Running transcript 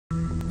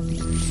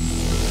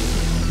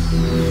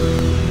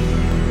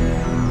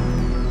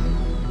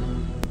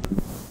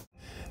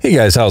Hey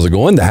guys, how's it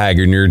going? The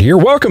Haggard Nerd here.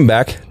 Welcome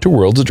back to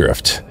Worlds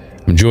Adrift.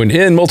 I'm joined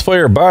in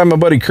multiplayer by my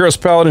buddy Chris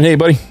Paladin. Hey,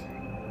 buddy.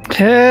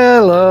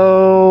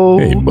 Hello.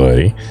 Hey,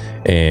 buddy.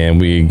 And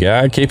we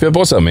got K-Pip.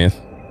 What's up, man?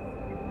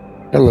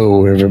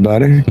 Hello,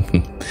 everybody.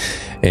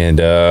 And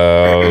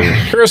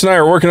Chris and I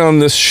are working on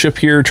this ship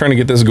here, trying to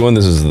get this going.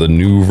 This is the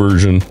new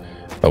version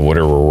of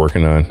whatever we're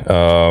working on.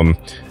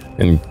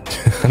 And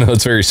I know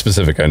it's very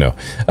specific, I know.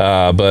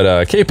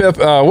 But K-Pip,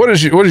 what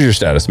is your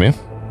status, man?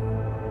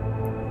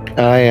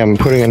 I am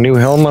putting a new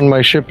helm on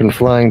my ship and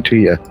flying to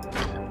you.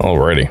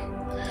 Alrighty.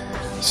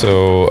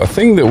 So a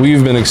thing that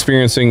we've been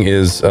experiencing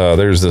is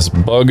there's this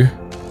bug.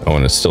 Oh,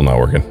 and it's still not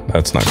working.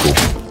 That's not cool.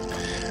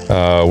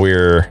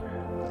 Where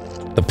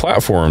the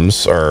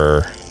platforms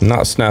are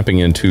not snapping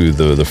into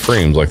the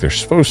frames like they're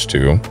supposed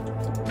to,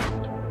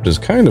 which is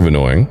kind of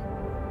annoying.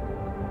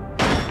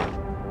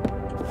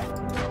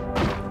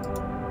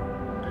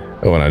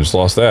 Oh, and I just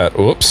lost that.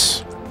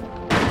 Whoops.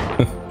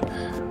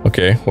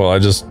 Okay, well,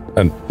 let's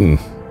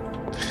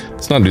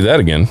not do that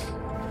again.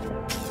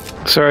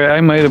 Sorry, I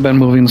might have been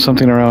moving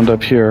something around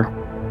up here.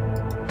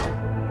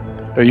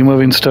 Are you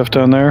moving stuff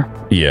down there?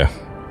 Yeah.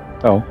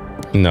 Oh.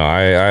 No,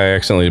 I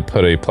accidentally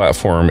put a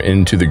platform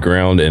into the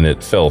ground and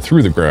it fell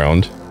through the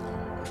ground.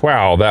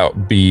 Wow,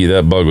 that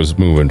bug was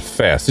moving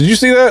fast. Did you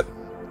see that?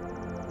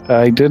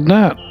 I did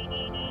not.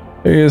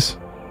 There he is.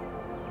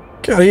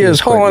 God, he is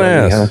hauling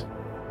ass. Huh?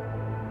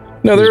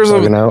 No, there's a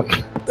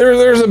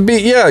bee.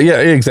 Yeah,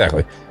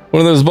 exactly. One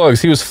of those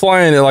bugs. He was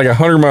flying at like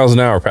 100 miles an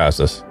hour past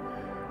us.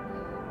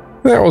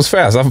 That was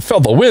fast. I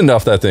felt the wind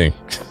off that thing.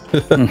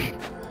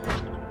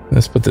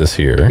 Let's put this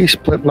here. He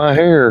split my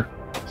hair.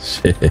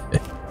 Shit.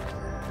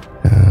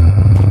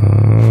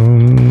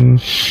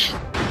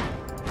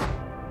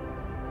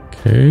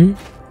 Okay.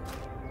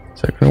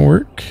 Is that gonna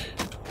work?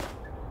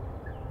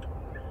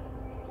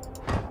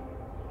 Okay,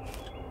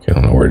 I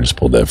don't know where I just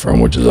pulled that from,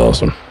 which is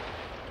awesome.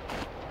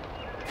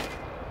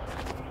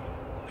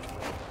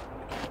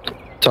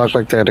 Talk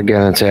like that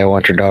again and say I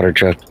want your daughter,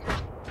 Chuck.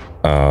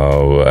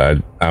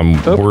 I'm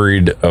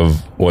worried of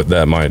what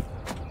that might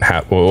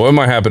happen. What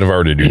might happen if I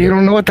were to do that? You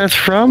don't know what that's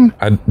from?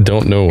 I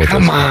don't know what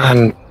Come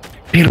on.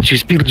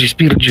 Beetlejuice, Beetlejuice,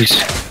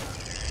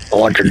 Beetlejuice. I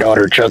want your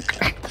daughter, Chuck.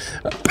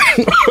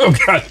 Oh,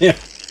 God, yeah.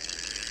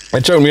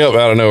 That choked me up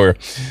out of nowhere.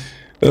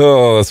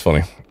 Oh, that's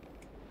funny.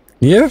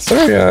 Yeah,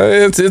 sorry.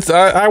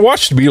 I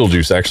watched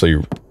Beetlejuice,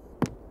 actually,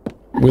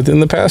 within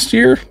the past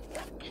year.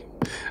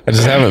 I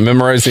just haven't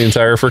memorized the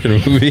entire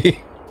freaking movie.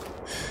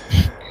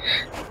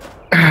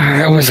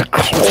 That was a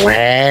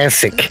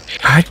classic.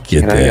 I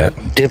get that. I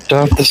got dipped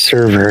off the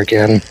server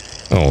again.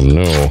 Oh,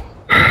 no.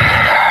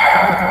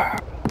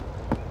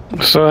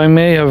 So I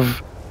may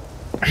have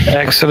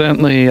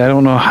accidentally, I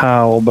don't know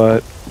how,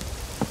 but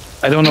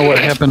I don't know what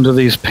happened to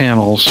these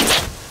panels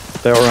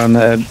that were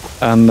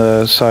on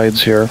the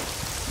sides here.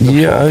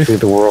 Yeah, Through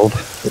the world.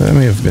 That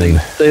may have been.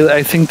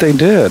 I think they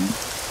did.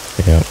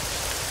 Yeah.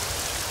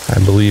 I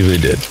believe they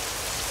did.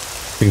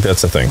 I think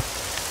that's the thing.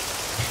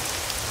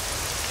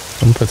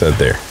 I'm gonna put that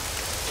there.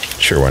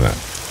 Sure, why not?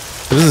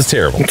 This is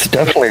terrible. It's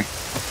definitely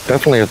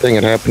a thing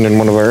that happened in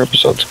one of our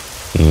episodes.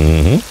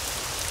 Mm-hmm.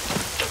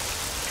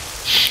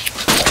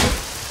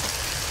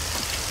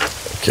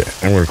 Okay,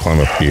 I'm going to climb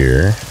up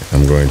here.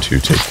 I'm going to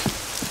take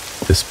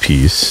this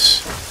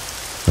piece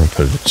and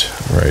put it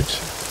right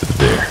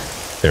there.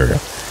 There we go.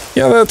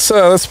 Yeah, that's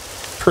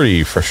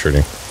pretty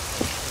frustrating.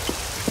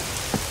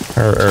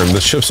 The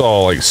ship's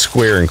all like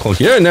square and clunky.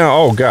 Yeah, now,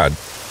 oh God,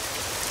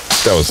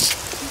 that was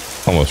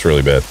almost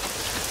really bad.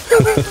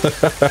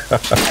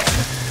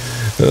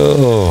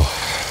 Oh,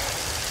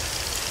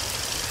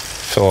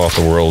 fell off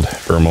the world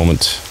for a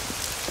moment.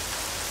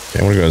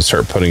 Okay, we're going to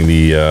start putting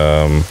the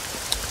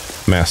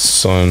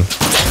masts on,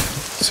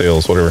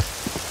 sails, whatever.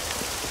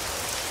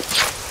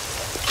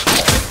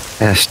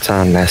 Masts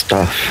on, mast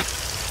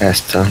off.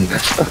 Masts on,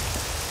 mast off.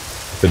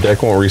 The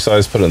deck won't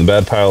resize, put it in the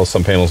bad pile.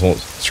 Some panels won't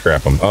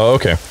scrap them. Oh,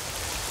 okay.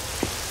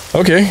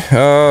 Okay,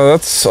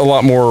 that's a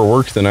lot more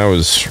work than I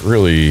was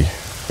really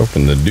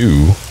hoping to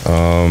do.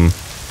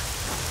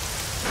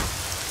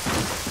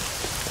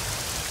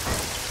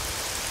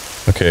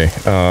 Okay,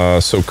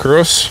 so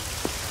Kuros?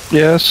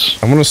 Yes.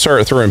 I'm going to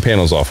start throwing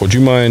panels off. Would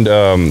you mind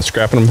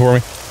scrapping them for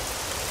me?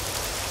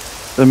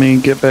 Let me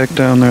get back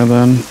down there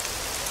then.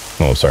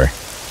 Oh, sorry.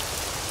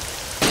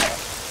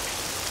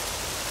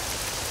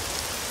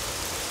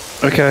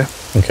 Okay.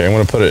 Okay, I'm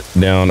going to put it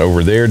down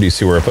over there. Do you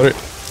see where I put it?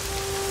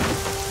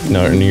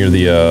 No, near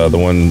the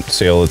one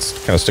sail that's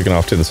kind of sticking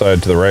off to the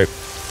side to the right.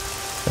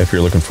 If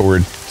you're looking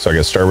forward, so I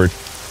guess starboard.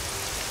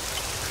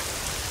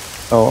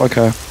 Oh,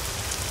 okay.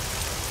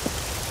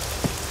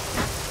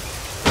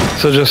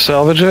 So just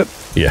salvage it?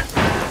 Yeah.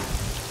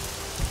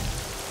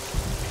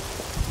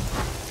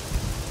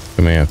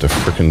 We may have to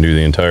frickin' do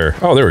the entire...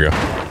 Oh, there we go.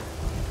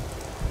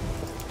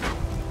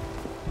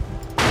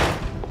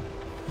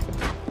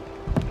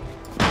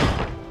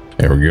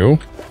 There we go.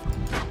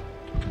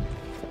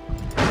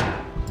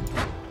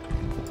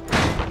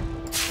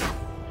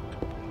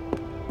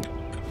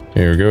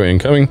 Here we go,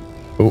 incoming.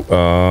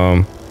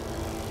 Oh,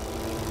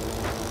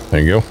 There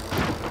you go.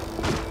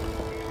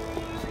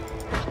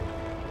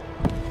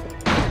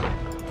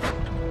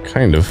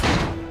 Kind of.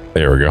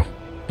 There we go.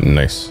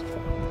 Nice.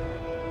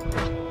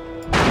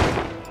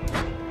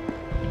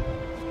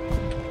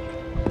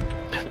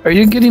 Are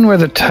you getting where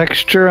the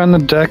texture on the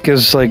deck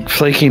is like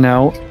flaking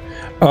out?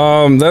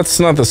 That's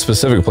not the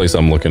specific place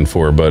I'm looking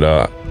for, but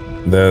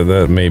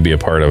that may be a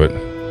part of it.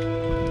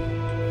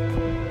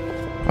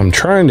 I'm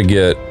trying to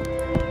get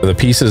the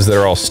pieces that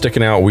are all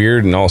sticking out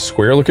weird and all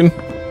square looking.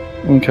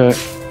 Okay.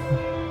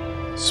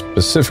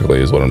 Specifically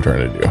is what I'm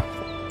trying to do.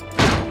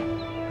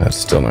 That's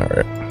still not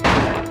right.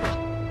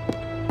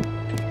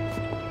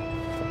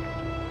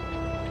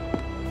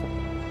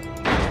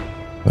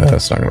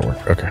 That's not gonna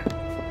work. Okay.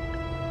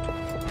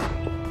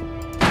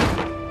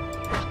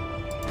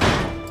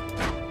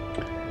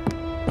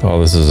 Oh,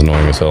 this is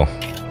annoying as hell.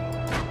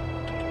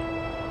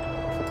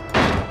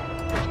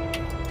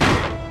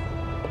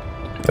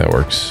 That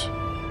works.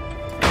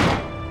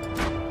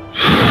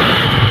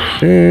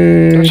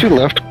 Don't you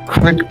left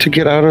click to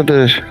get out of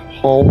the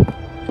hole?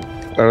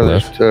 Out of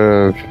Left?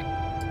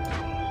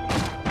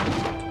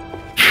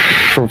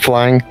 from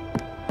flying?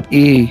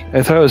 E.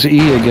 I thought it was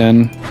E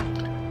again.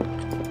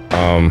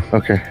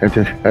 Okay, I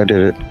did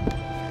it.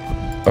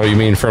 Oh, you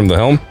mean from the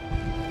helm?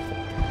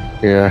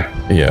 Yeah,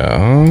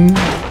 Yeah.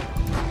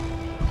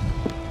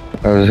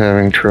 I was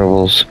having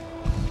troubles.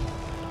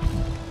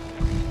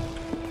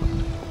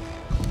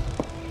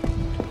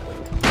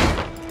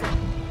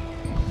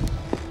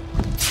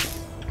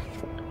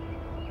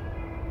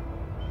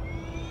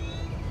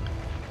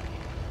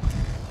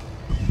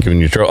 Giving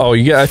you trouble. Oh,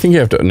 I think you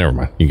have to. Never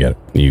mind. You get it.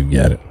 You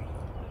get it.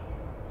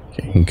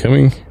 Okay,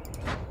 incoming.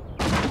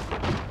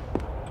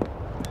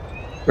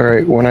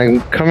 Alright, when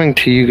I'm coming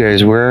to you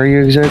guys, where are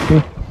you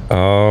exactly?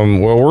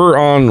 Well, we're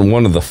on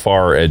one of the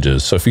far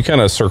edges, so if you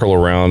kind of circle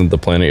around the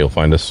planet, you'll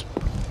find us.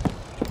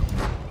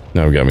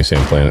 Now we got me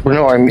saying planet. Well,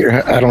 no,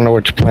 I don't know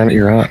which planet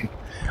you're on.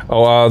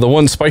 Oh, the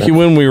one spiky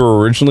one we were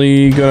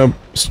originally gonna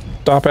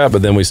stop at,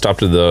 but then we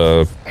stopped at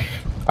the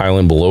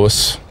island below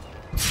us.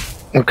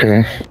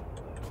 Okay.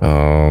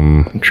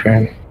 I'm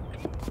trying.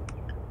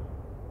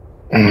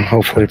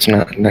 Hopefully it's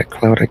not in that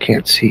cloud I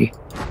can't see.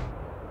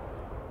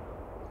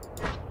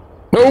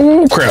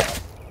 Oh, crap.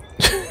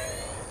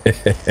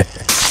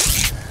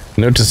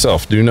 Note to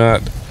self, do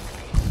not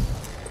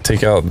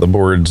take out the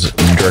boards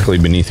directly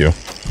beneath you.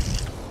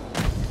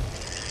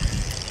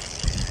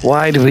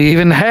 Why do we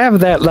even have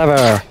that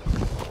lever?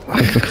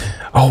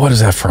 Oh, what is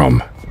that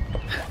from?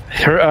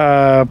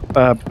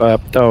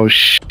 Oh,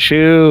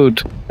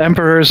 shoot.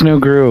 Emperor's New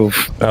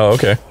Groove. Oh,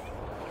 okay.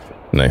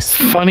 Nice.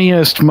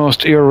 Funniest,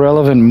 most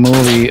irrelevant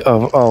movie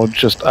of,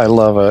 I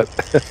love it.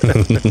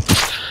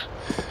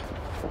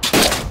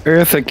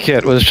 Eartha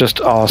Kitt was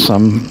just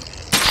awesome.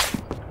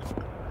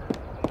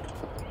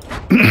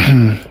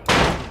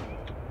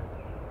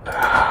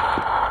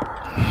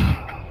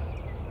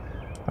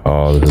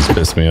 Oh, this has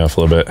pissed me off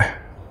a little bit.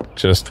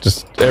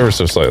 Just ever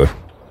so slightly.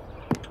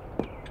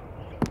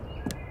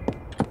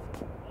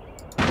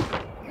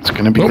 It's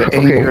gonna be the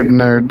angry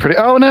nerd. Pretty.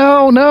 Oh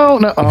no!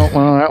 Oh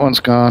well, that one's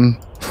gone.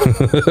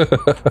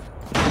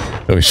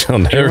 We shall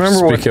never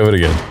speak of it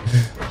again.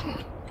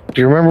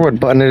 Do you remember what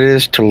button it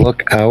is to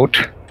look out?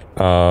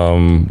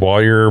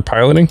 While you're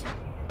piloting,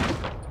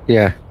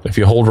 Yeah. if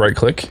you hold right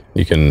click,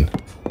 you can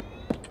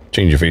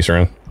change your face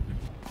around.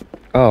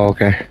 Oh,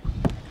 okay.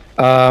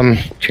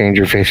 Change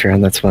your face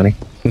around. That's funny.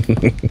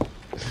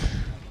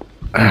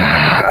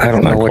 I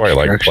don't know Not what quite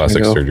like direction to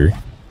plastic go. surgery.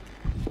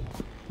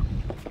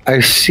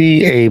 I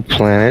see a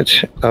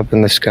planet up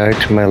in the sky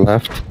to my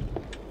left.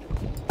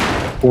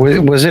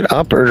 Was it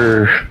up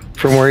or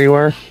from where you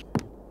are?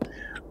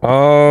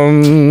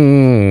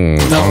 No,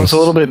 it's a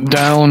little bit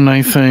down,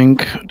 I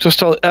think.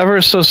 Just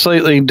ever so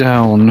slightly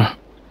down.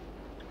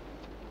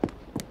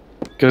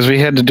 Because we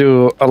had to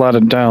do a lot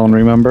of down,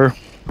 remember?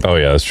 Oh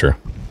yeah, that's true.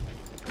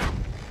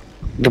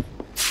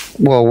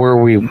 Well,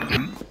 were we...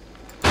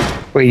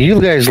 Wait,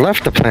 you guys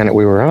left the planet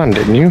we were on,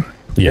 didn't you?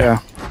 Yeah.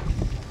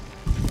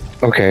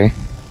 Okay.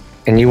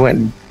 And you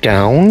went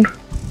down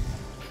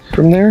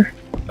from there?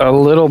 A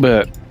little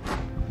bit.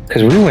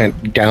 Because we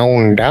went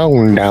down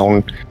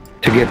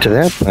to get to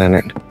that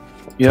planet.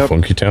 Yep.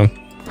 Funky Town.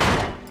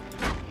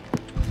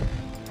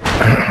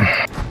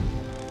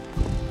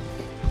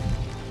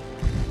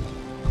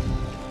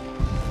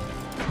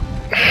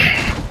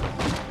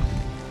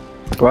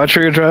 Watch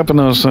where you're dropping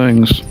those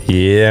things.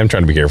 Yeah, I'm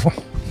trying to be careful.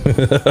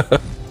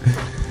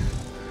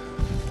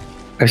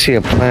 I see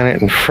a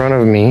planet in front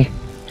of me.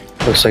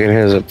 Looks like it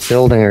has a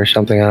building or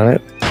something on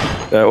it.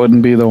 That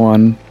wouldn't be the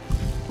one.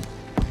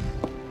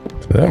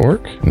 Did that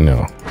work?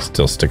 No,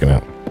 still sticking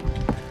out.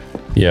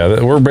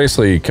 Yeah, we're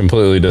basically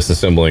completely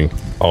disassembling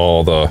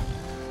all the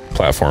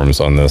platforms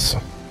on this.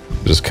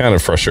 Which is kind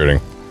of frustrating.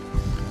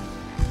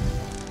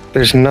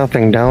 There's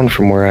nothing down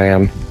from where I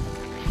am.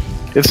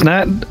 It's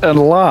not a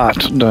lot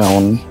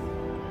down,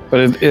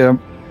 but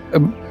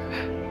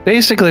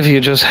basically if you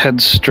just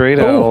head straight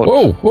out.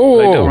 Whoa.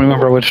 I don't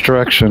remember which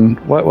direction.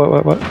 What?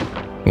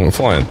 I'm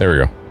flying. There we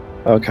go.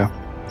 Okay.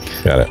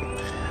 Got it.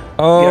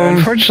 Yeah,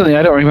 unfortunately,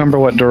 I don't remember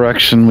what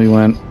direction we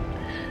went.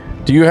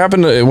 Do you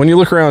happen to, when you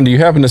look around, do you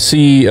happen to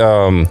see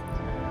an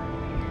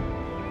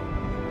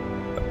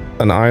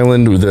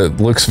island that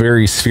looks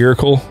very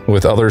spherical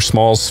with other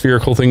small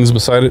spherical things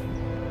beside it?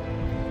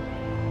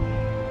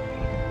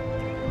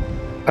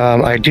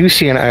 I do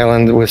see an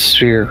island with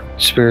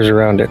spheres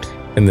around it.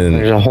 And then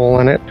there's a hole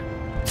in it.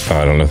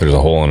 I don't know if there's a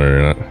hole in it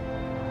or not.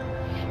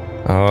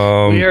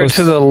 We are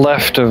to the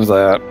left of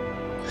that.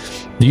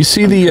 Do you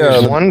see the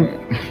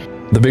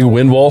big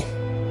wind wall?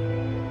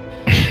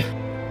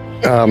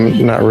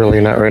 Not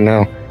really, not right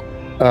now.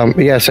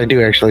 Yes, I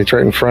do actually. It's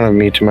right in front of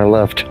me to my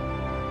left.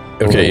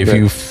 Okay, if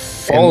you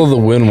follow the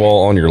wind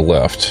wall on your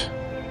left,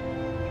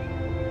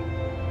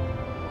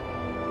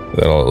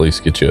 that'll at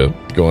least get you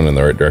going in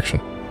the right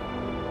direction.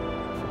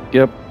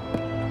 Yep.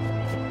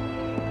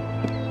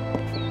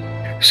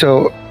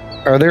 So,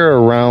 are there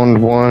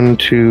around 1,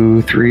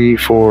 2, 3,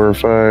 4,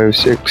 5,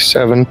 6,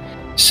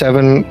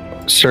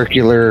 7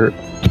 circular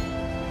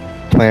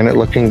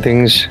planet-looking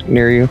things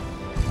near you?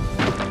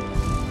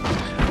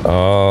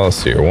 Let's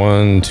see here.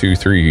 1, 2,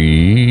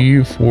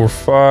 3, 4,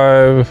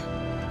 5.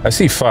 I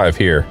see 5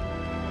 here.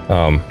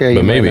 Yeah, you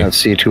but maybe might not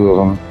see 2 of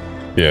them.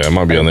 Yeah, it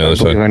might be on the other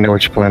side. I know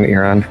which planet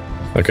you're on.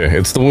 Okay,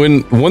 it's the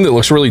one that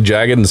looks really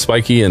jagged and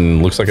spiky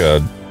and looks like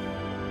a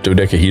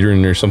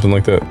dodecahedron or something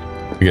like that.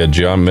 Like a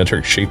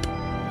geometric shape.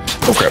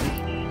 Oh crap.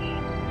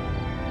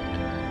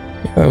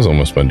 Yeah, that was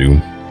almost my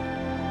doom.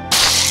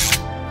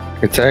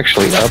 It's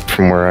actually up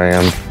from where I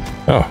am.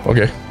 Oh,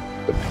 okay.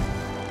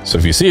 So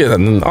if you see it,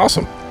 then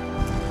awesome.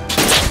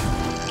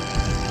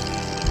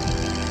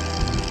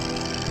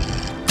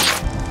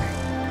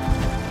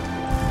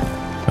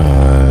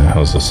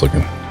 How's this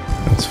looking?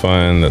 That's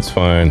fine, that's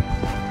fine.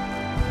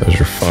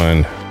 Those are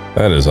fine.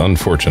 That is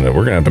unfortunate.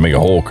 We're gonna have to make a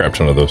whole crap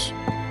ton of those.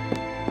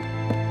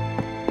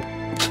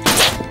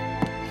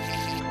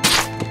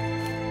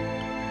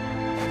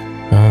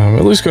 I'm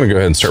at least gonna go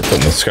ahead and start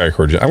putting the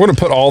skycore. I'm gonna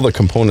put all the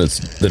components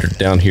that are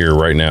down here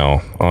right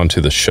now onto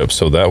the ship,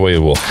 so that way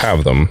we'll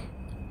have them.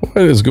 What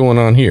is going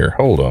on here?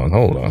 Hold on.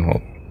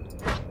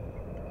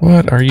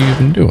 What are you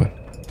even doing?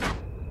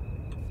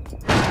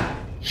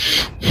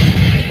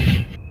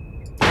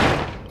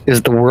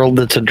 Is the world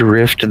that's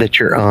adrift that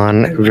you're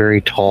on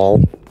very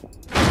tall?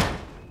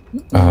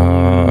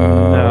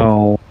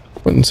 No.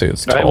 Wouldn't say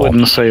it's tall. I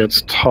wouldn't say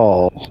it's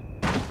tall.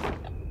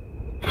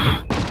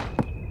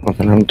 Well,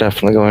 then I'm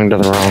definitely going to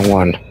the wrong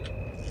one.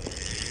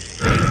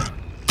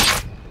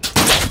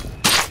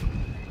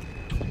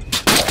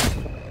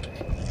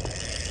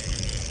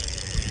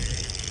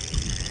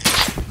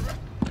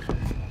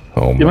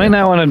 Oh, you might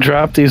not want to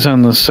drop these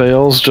on the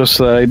sails just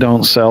so that I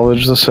don't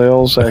salvage the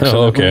sails accidentally.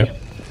 Oh, okay.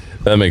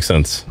 That makes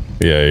sense.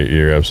 Yeah,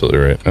 you're absolutely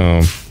right.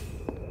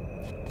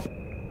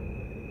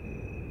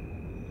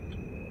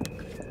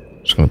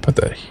 Just gonna put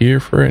that here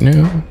for right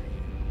now.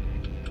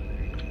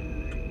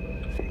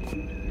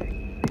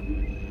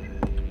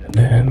 And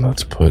then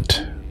let's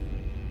put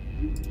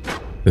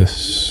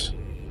this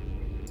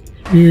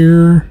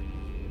here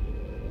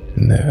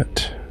and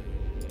that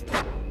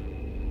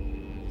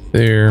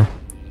there.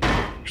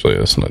 Actually,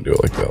 let's not do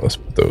it like that. Let's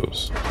put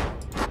those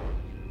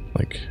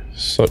like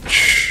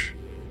such.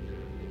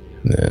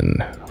 And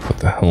then put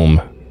the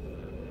helm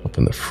up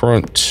in the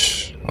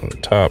front, on the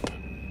top.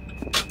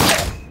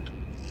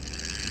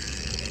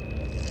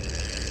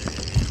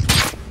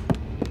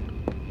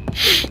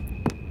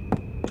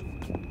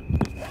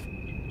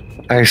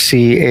 I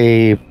see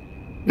a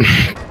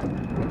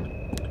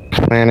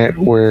planet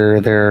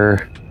where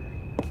the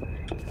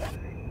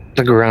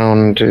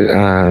ground,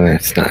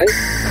 it's not,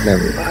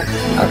 never mind.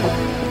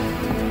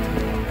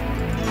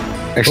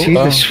 I see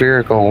the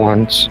spherical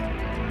ones.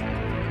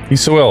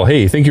 ESOL,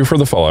 hey, thank you for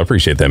the follow. I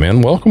appreciate that,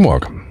 man. Welcome.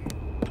 Oh,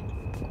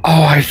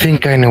 I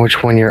think I know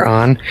which one you're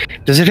on.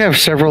 Does it have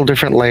several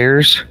different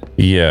layers?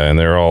 Yeah, and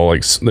they're all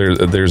like,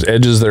 there's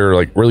edges that are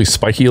like really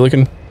spiky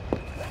looking.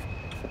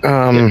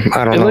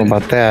 I don't know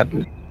about that.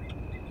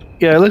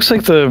 Yeah, it looks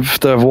like the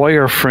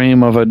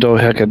wireframe of a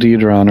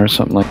dodecahedron or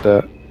something like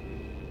that.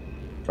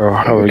 Or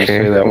how would you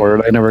say that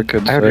word? I never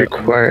could say it.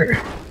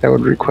 That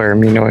would require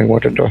me knowing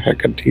what a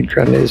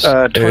dodecahedron is.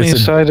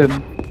 20-sided.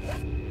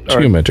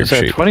 Geometric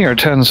shape. 20 or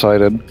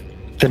 10-sided?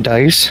 The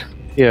dice?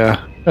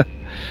 Yeah.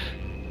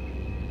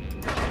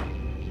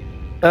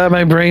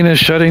 My brain is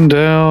shutting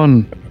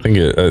down. I think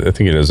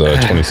it is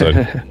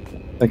 20-sided.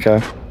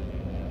 Okay.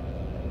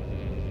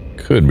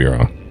 Could be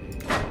wrong.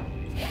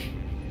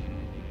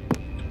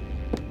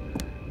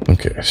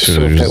 Okay, so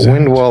if that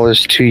wind wall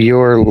is to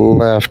your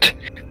left,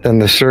 then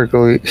the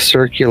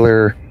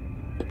circular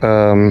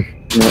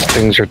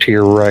things are to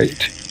your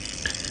right.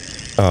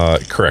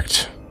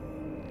 Correct.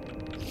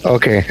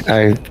 Okay,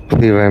 I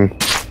believe I'm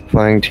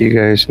flying to you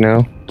guys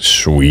now.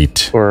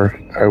 Sweet. Or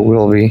I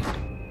will be.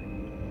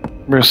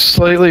 We're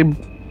slightly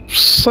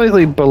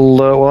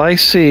below. Well, I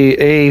see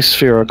a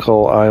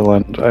spherical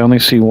island. I only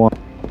see one.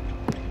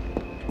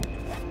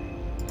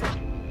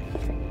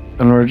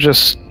 And we're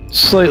just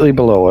slightly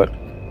below it.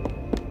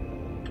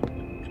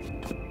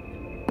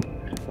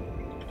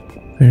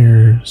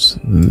 There's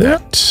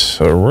that.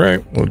 All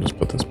right, we'll just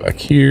put this back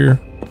here.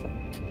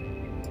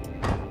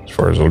 As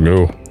far as it'll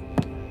go.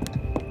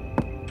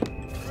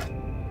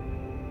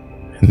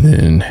 And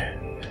then,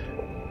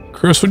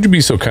 Chris, would you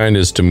be so kind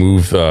as to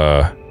move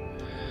the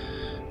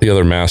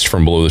other mast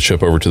from below the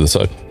ship over to the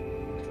side?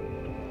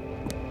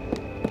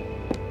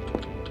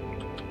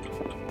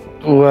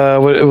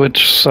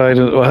 Which side?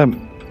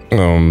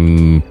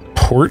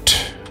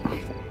 Port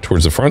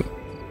towards the front.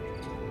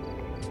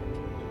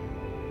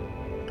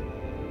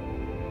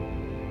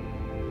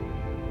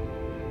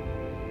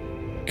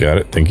 Got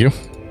it. Thank you.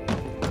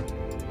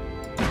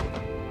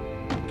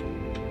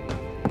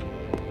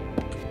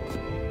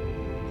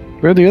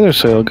 Where'd the other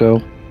sail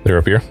go? They're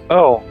up here.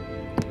 Oh.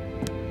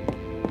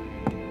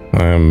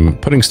 I'm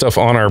putting stuff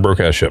on our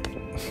broke-ass ship.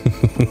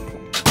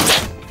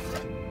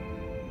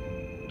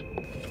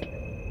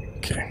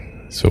 Okay.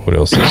 So what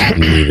else is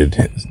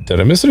needed? Did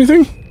I miss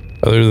anything?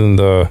 Other than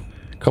the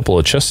couple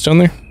of chests down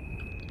there?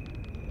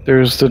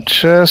 There's the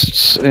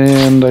chests,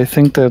 and I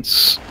think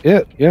that's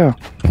it, yeah.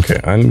 Okay,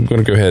 I'm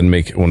going to go ahead and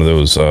make one of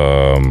those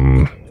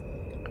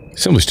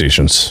assembly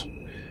stations.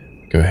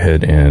 Go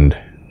ahead and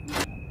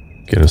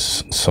get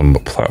us some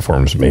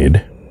platforms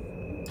made.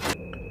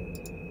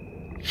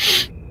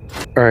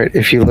 All right,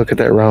 if you look at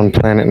that round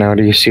planet now,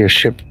 do you see a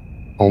ship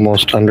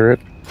almost under it?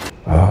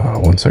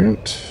 1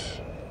 second.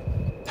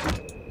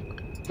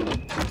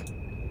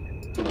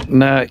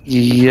 Not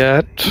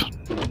yet.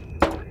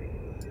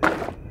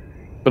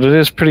 But it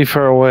is pretty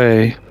far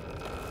away.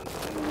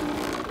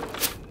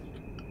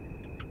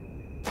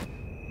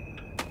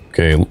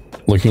 Okay,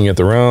 looking at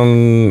the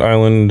round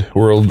island,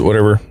 world,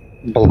 whatever.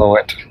 Below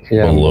it.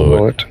 Yeah,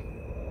 below it.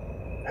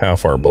 How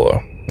far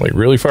below? Like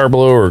really far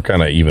below or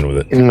kind of even with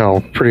it?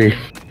 No, pretty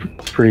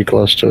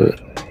close to it.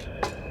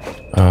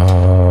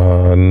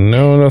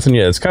 No, nothing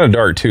yet. It's kind of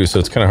dark too, so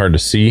it's kind of hard to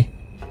see.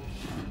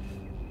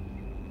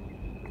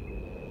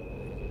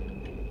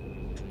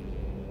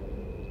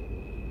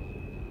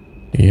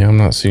 Yeah, I'm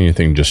not seeing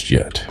anything just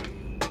yet.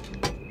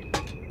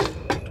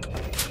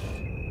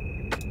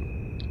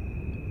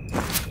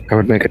 I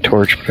would make a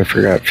torch, but I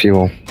forgot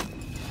fuel.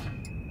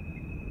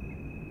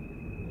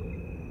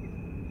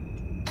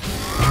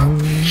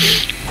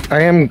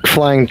 I am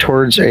flying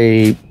towards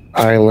a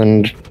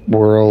island,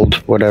 world,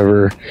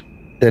 whatever,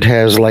 that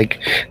has like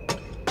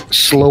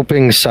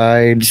sloping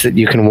sides that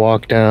you can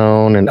walk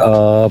down and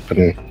up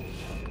and...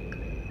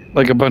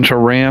 Like a bunch of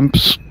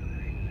ramps?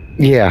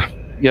 Yeah.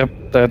 Yep,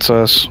 that's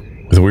us.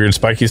 With weird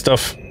spiky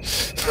stuff?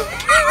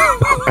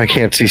 I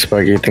can't see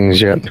spiky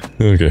things yet.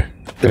 Okay.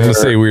 I'm gonna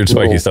say weird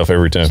spiky stuff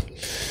every time.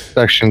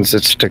 Sections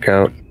that stick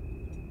out.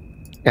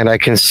 And I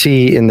can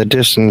see in the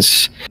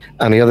distance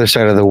on the other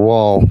side of the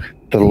wall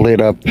the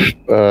lit up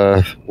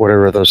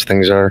whatever those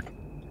things are.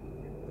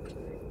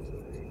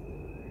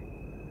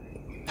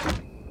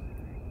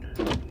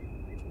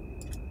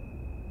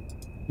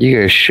 You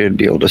guys should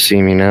be able to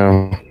see me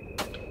now.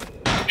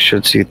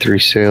 Should see 3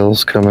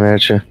 sails coming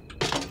at you.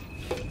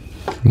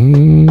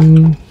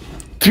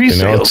 3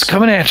 sails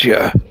coming at you.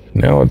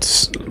 Now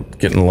it's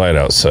getting light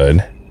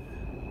outside.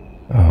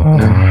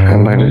 I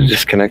might have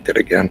disconnected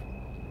again.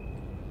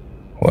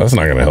 Well, that's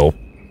not going to help.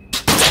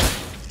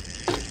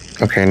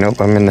 Okay, nope,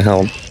 I'm in the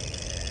helm.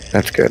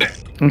 That's good.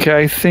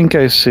 Okay, I think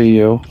I see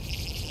you.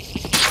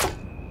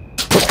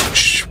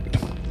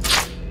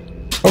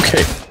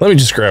 Okay, let me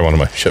just grab onto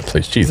my ship,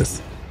 please.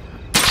 Jesus.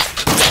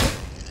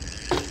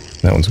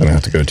 That one's going to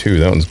have to go too.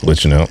 That one's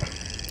glitching out.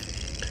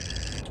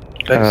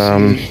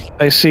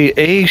 I see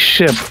a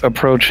ship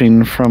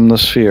approaching from the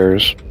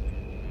spheres.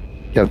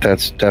 Yep,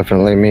 that's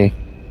definitely me.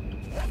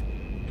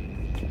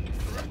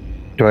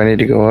 Do I need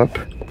to go up?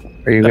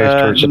 Are you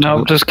guys towards the top?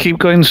 No, just keep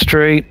going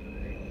straight.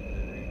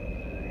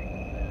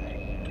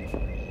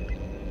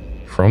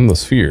 From the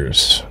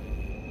spheres.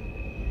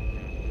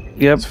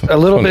 Yep, a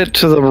little bit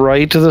to the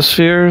right of the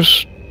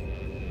spheres.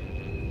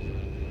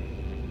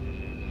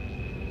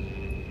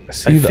 I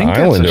see the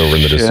island over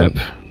in the distance.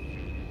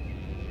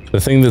 The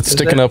thing that's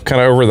sticking up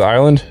kind of over the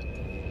island?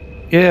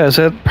 Yeah, is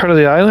that part of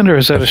the island or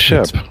is that a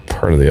ship? It's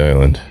part of the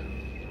island.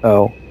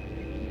 Oh.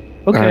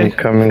 Okay. I'm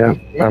coming up.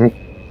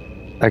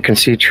 I can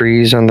see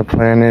trees on the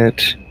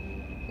planet.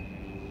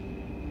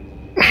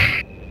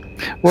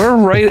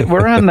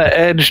 We're on the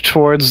edge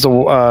towards the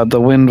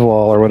wind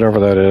wall or whatever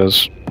that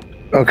is.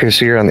 Okay,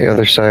 so you're on the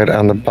other side,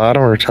 on the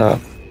bottom or top?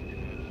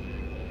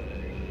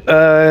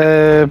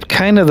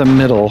 Kind of the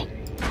middle.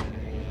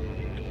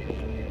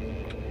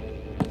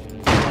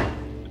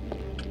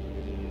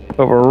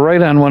 But we're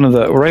right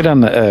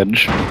on the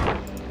edge.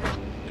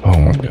 Oh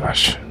my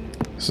gosh.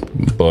 This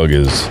bug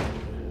is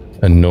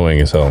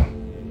annoying as hell.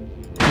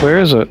 Where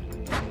is it?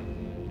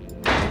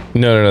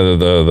 No,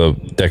 the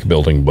deck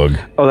building bug.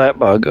 Oh, that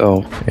bug.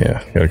 Oh.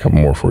 Yeah, got a couple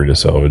more for you to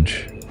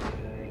salvage.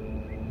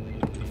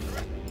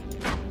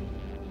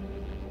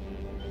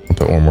 I'll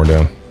put one more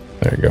down.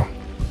 There you go.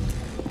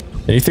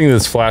 Anything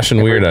that's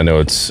flashing weird, I know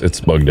it's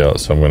bugged out,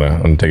 so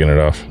I'm taking it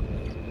off.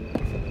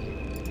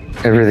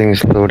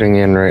 Everything's loading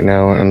in right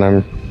now, and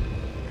I'm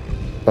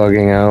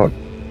bugging out.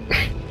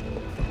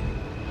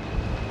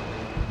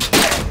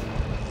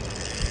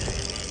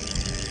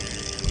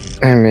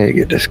 I may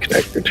get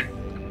disconnected.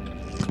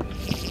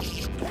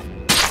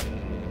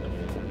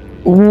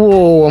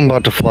 Whoa, I'm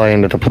about to fly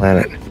into the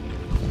planet.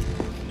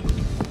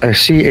 I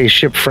see a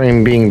ship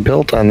frame being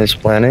built on this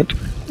planet.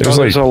 There's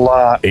like a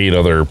lot. 8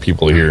 other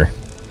people here,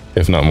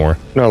 if not more.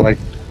 No, like...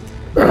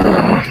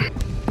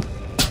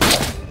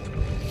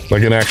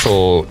 Like an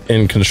actual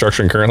in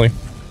construction currently?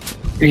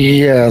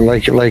 Yeah,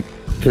 like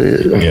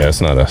the... Yeah,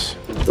 it's not us.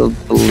 The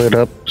lit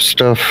up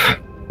stuff.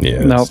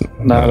 Yeah. Nope,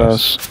 not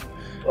us.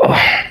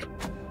 Oh.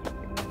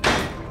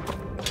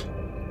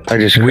 I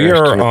just We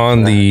crashed are into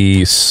on that.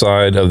 the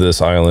side of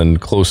this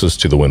island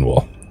closest to the wind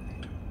wall.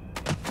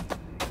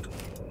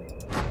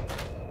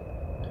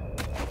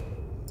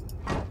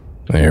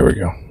 There we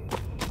go.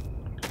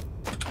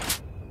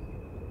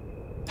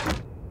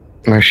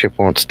 My ship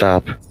won't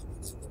stop.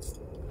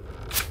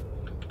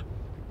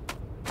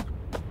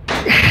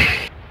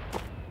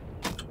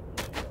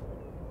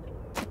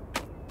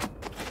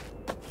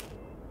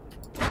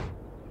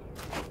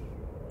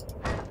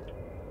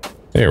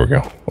 There we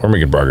go. We're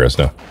making progress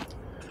now.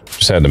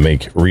 Just had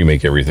to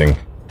remake everything.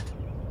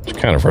 It's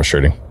kind of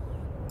frustrating.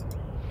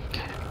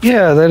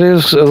 Yeah, that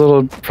is a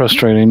little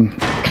frustrating.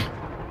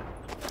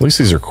 At least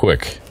these are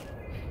quick.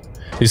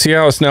 You see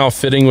how it's now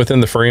fitting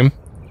within the frame?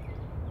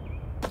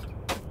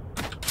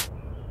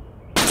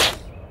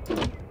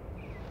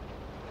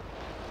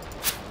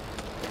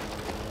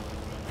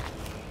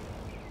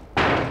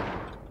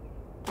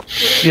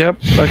 Yep,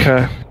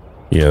 okay.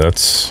 Yeah,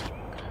 that's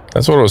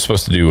what I was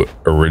supposed to do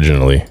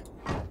originally.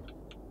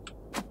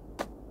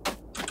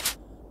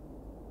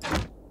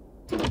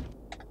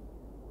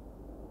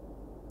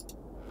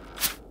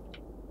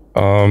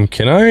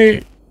 Can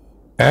I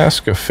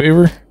ask a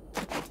favor?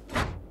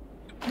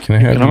 Can I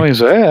have You can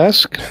always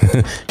ask.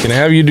 Can I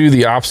have you do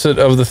the opposite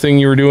of the thing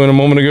you were doing a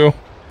moment ago?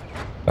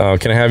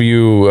 Can I have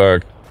you,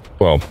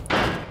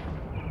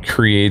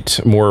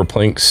 create more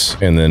planks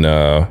and then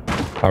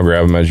I'll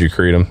grab them as you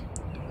create them?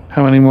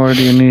 How many more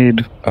do you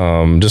need?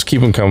 Just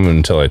keep them coming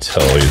until I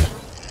tell you.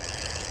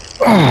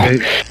 Oh,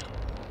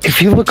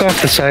 if you look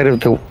off the side of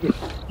the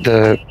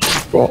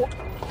well,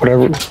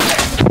 whatever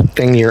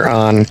thing you're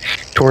on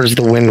towards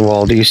the wind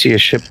wall, do you see a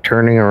ship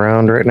turning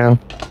around right now?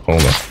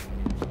 Hold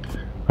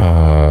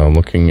on.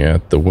 Looking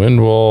at the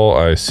wind wall,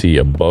 I see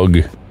a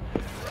bug.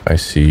 I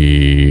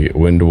see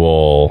wind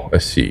wall. I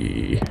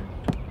see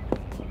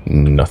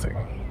nothing.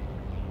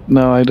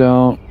 No, I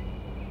don't.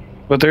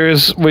 But there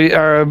is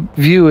our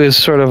view is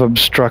sort of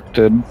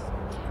obstructed.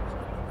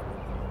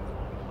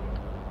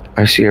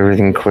 I see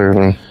everything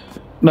clearly.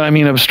 No, I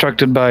mean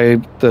obstructed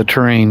by the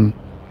terrain.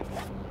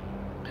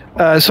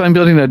 So I'm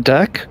building a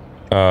deck.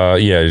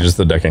 Yeah, just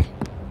the decking.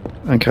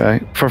 Okay,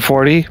 for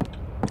 40.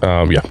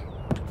 Yeah,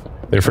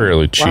 they're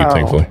fairly cheap, Wow.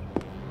 thankfully.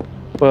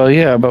 Well,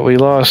 yeah, but we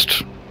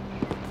lost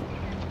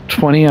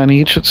 20 on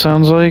each. It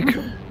sounds like.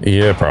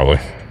 Yeah, probably.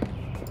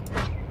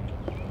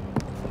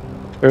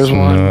 There's It's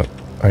one. not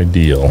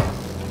ideal.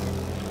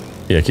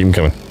 Yeah, keep them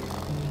coming.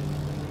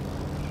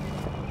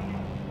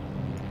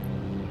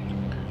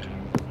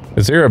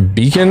 Is there a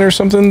beacon or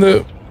something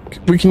that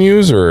we can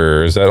use,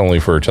 or is that only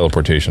for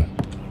teleportation?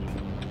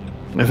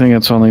 I think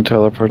it's only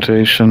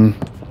teleportation.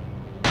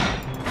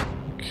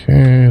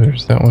 Okay,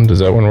 there's that one. Does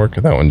that one work?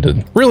 That one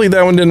didn't. Really,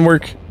 that one didn't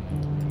work?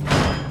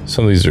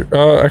 Some of these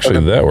are...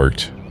 actually, that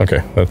worked.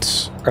 Okay,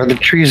 that's... Are the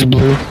trees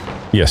blue?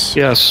 Yes.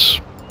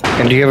 Yes.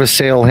 And do you have a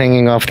sail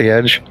hanging off the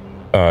edge?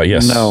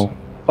 Yes. No.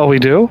 Oh, we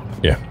do?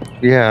 Yeah.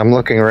 Yeah, I'm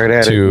looking right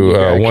at it. To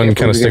I one can't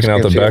kind of believe you sticking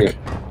out guys the can't back. see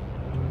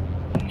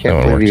me. That Can't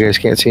one believe works. you guys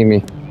can't see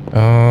me.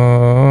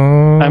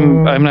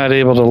 I'm not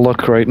able to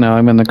look right now.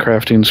 I'm in the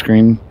crafting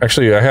screen.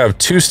 Actually, I have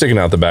 2 sticking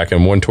out the back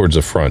and 1 towards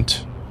the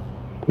front.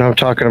 No, I'm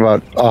talking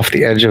about off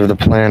the edge of the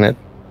planet.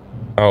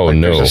 Oh, Like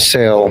no. There's a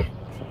sail.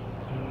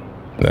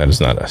 That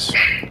is not us.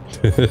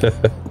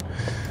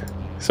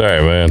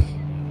 Sorry, man.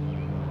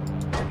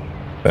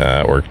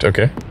 That worked.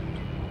 Okay.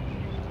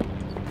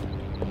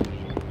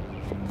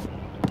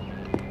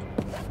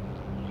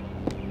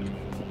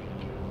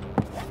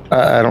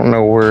 I don't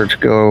know where to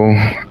go.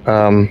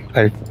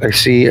 I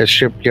see a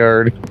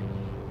shipyard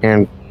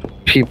and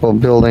people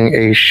building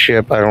a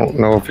ship. I don't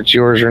know if it's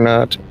yours or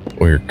not.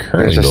 We're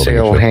currently There's a building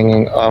sail ship.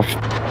 hanging off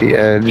the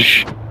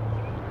edge.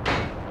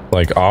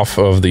 Like off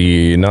of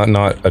the...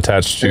 Not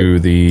attached to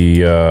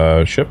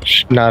the ship?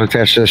 Not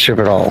attached to the ship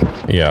at all.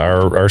 Yeah,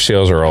 our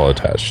sails are all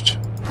attached.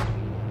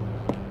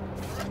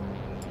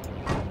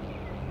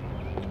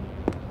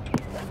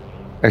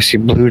 I see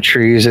blue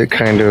trees that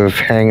kind of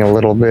hang a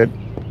little bit.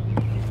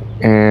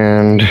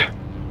 And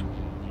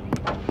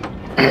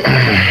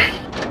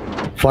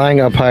flying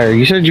up higher.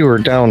 You said you were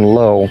down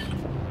low.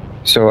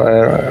 So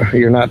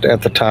you're not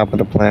at the top of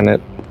the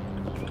planet.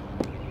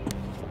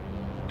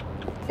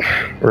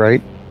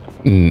 Right?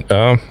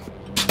 I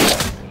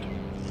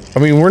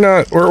mean, we're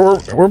not...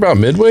 We're about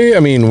midway. I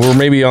mean, we're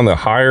maybe on the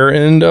higher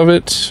end of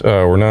it.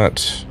 We're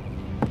not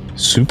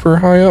super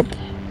high up.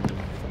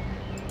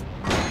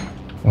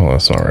 Oh,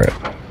 that's not right.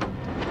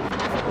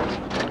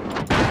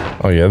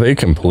 Oh yeah, they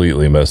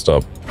completely messed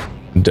up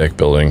deck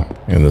building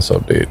in this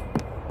update.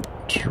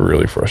 It's It's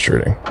really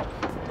frustrating.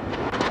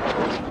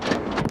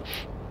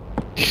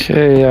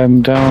 Okay,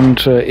 I'm down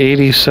to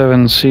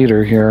 87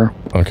 seater here.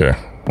 Okay,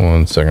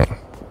 1 second.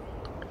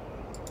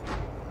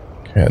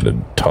 Okay, I had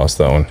to toss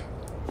that one.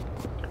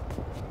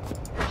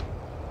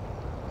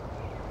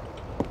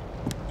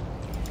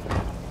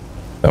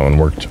 That one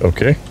worked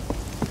okay.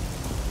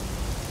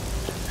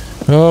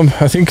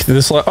 I think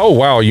this... Oh,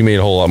 wow, you made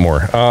a whole lot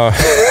more.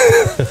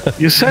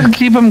 You said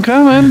keep them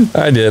coming.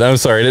 I did. I'm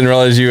sorry. I didn't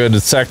realize you had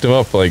sacked them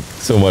up like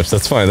so much.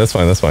 That's fine. That's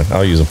fine. That's fine.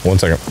 I'll use them. 1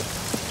 second.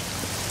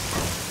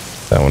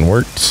 That one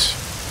worked.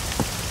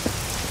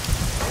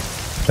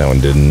 That one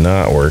did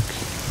not work.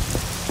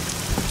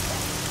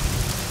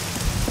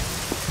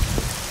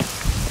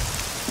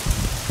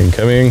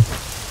 Incoming.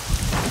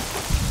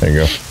 There you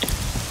go.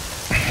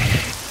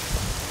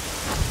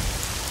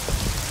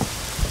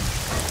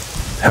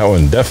 That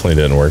one definitely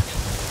didn't work.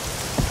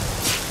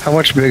 How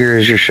much bigger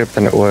is your ship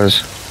than it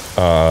was?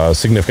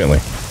 Significantly.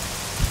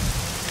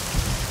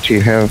 Do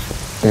you have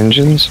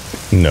engines?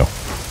 No.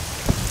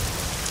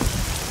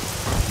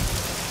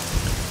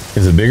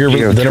 Is it bigger Do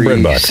you have than a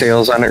bread box?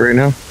 sails on it right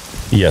now?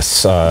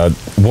 Yes.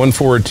 1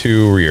 forward,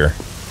 2 rear.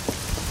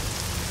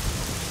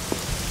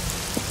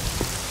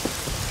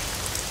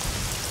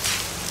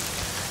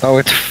 Oh,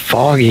 it's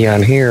foggy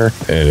on here.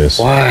 It is.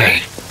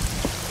 Why?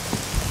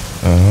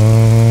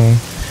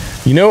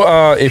 You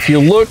know, if you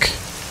look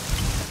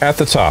at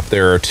the top,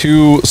 there are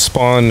 2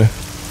 spawn,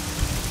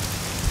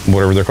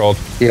 whatever they're called.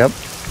 Yep.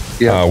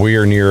 Yep.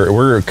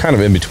 We're kind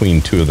of in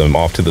between 2 of them,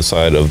 off to the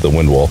side of the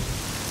wind wall.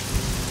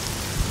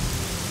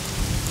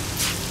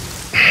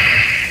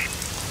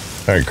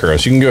 All right,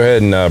 Kuros, you can go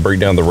ahead and break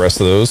down the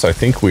rest of those. I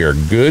think we are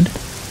good.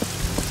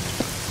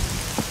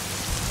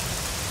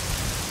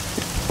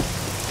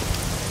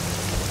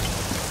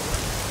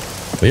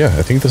 But yeah,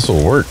 I think this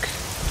will work.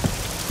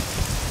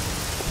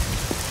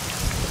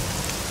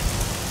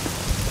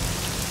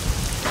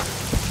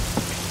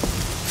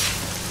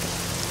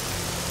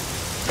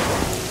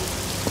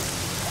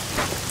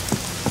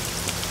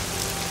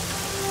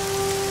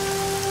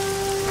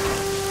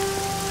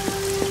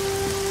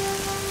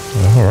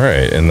 All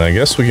right, and I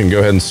guess we can go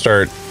ahead and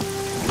start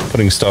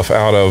putting stuff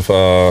out of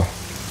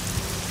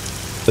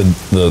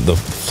the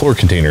floor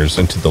containers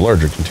into the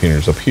larger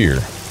containers up here.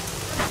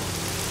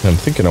 And I'm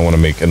thinking I want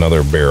to make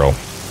another barrel.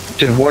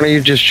 Did one of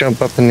you just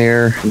jump up in the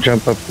air,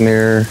 jump up in the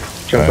air,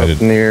 jump up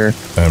in the air?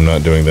 I'm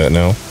not doing that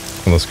now,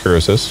 unless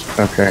Kuros is.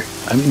 Okay.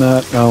 I'm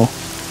not, no.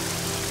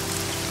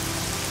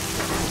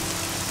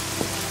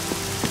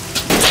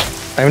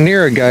 I'm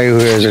near a guy who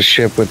has a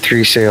ship with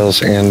 3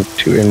 sails and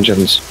 2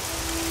 engines.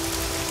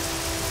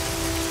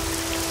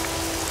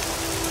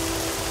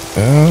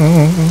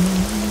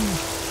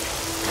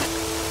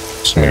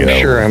 I'm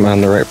sure I'm on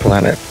the right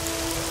planet.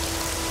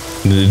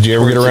 Did you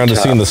ever get around to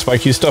seeing the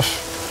spiky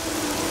stuff?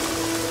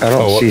 I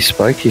don't see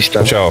spiky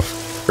stuff. Watch out.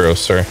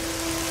 Gross, sorry.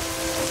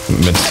 I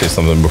meant to say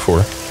something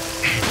before.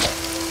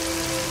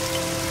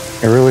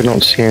 I really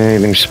don't see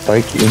anything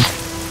spiky.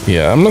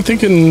 Yeah, I'm not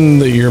thinking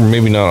that you're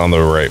maybe not on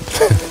the right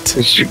planet.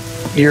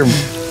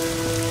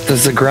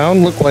 Does the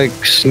ground look like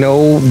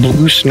snow,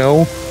 blue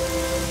snow?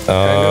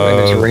 And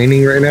it's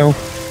raining right now?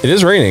 It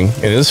is raining.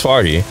 It is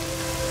foggy.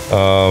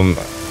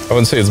 I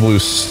wouldn't say it's blue.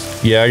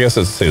 Yeah, I guess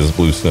I'd say it's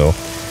blue snow.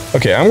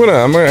 Okay,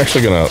 I'm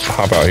actually gonna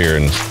hop out here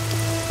and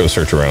go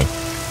search around.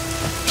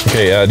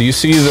 Okay, do you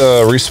see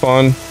the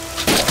respawn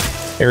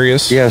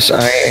areas? Yes,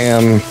 I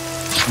am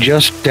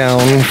just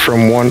down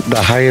from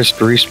the highest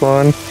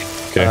respawn.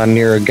 Okay.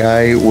 Near a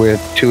guy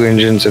with 2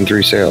 engines and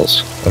 3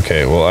 sails.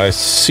 Okay, well I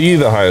see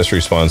the highest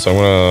respawn, so I'm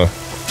gonna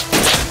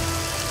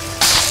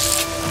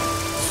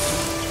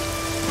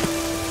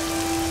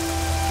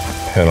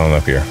head on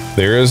up here.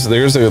 There's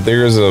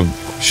a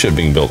ship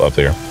being built up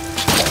there.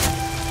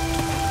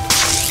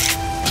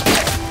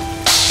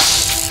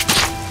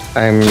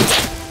 I'm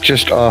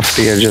just off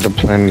the edge of the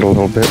planet a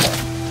little bit.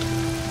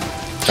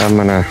 I'm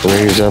gonna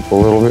raise up a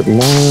little bit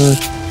more.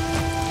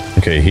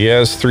 Okay, he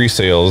has 3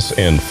 sails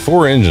and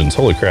 4 engines.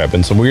 Holy crap!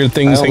 And some weird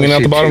things hanging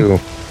out the bottom. 2.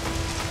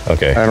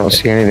 Okay. I don't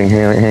see anything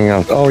hanging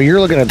out. Oh, you're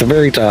looking at the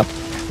very top.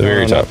 The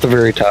very top. Not the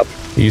very top.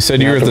 You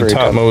said you were at the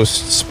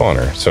topmost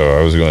spawner, so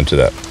I was going to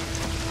that.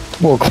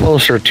 Well,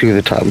 closer to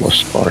the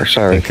topmost spawner.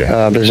 Sorry. Okay.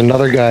 There's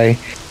another guy.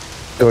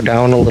 Go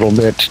down a little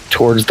bit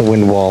towards the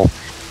wind wall,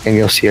 and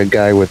you'll see a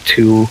guy with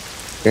 2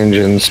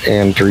 engines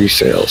and 3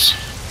 sails.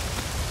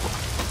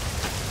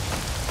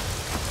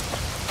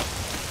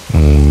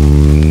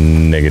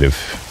 Negative.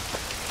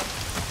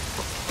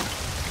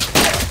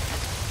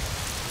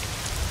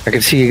 I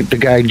can see the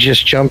guy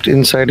just jumped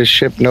inside his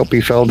ship. Nope, he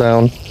fell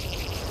down.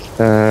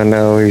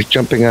 No, he's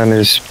jumping on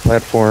his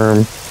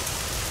platform,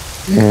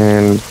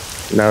 and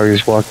now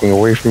he's walking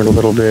away from it a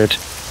little bit.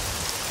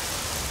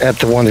 At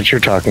the one that you're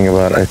talking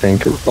about, I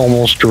think,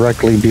 almost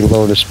directly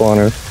below the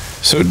spawner.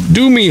 So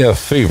do me a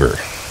favor,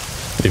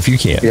 if you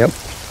can. Yep.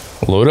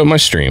 Load up my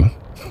stream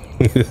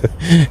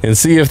and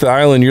see if the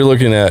island you're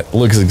looking at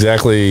looks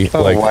exactly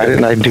like... Why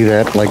didn't I do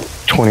that like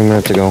 20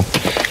 minutes ago?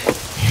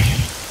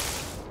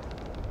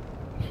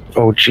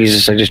 Oh,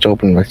 Jesus, I just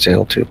opened my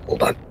sail too.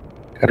 Hold on.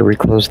 Gotta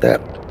reclose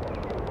that.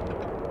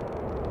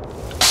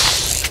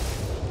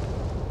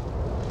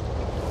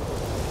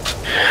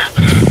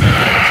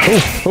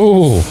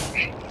 Oh,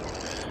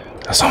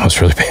 that's almost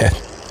really bad.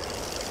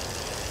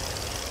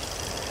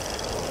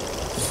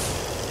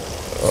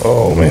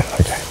 Oh man,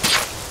 okay.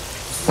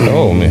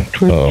 Oh man.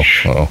 Oh.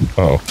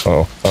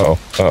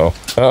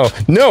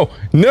 No.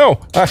 No.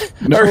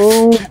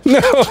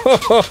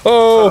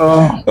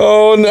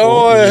 Oh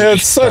no, I had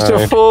such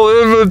a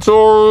full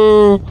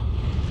inventory.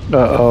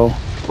 Oh.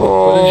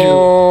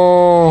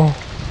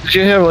 Did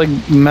you have like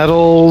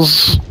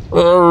metals?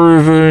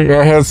 Everything.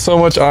 I had so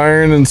much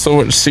iron and so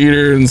much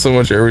cedar and so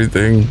much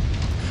everything.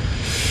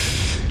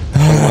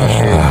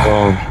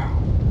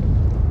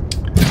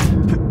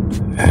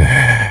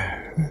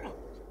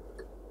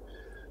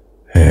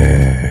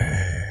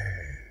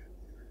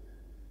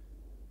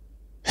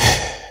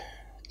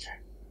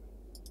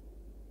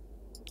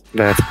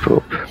 That's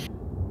poop.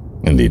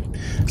 Indeed.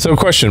 So,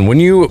 question: when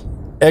you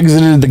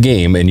exited the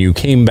game and you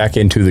came back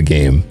into the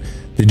game,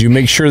 did you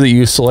make sure that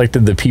you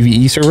selected the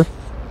PvE server?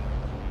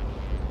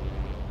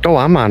 Oh,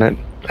 I'm on it.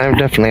 I'm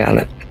definitely on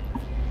it.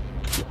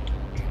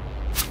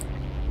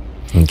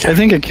 Okay. I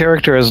think a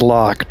character is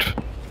locked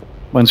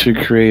once you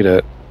create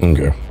it.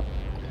 Okay.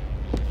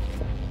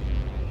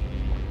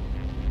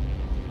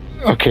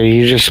 Okay,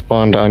 you just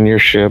spawned on your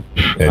ship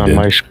on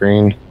my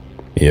screen.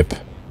 Yep.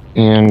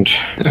 And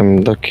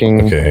I'm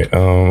looking. Okay.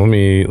 Let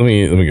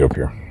me go up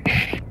here.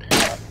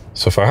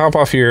 So if I hop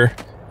off here,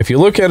 if you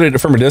look at it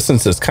from a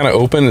distance, it's kind of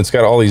open. It's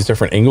got all these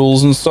different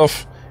angles and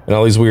stuff, and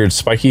all these weird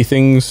spiky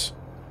things.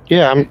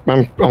 Yeah,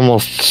 I'm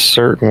almost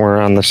certain we're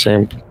on the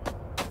same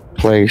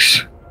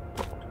place.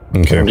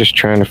 Okay. I'm just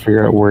trying to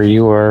figure out where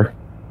you are.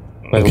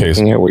 Okay.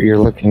 Looking at what you're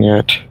looking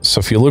at. So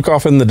if you look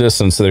off in the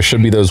distance, there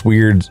should be those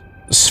weird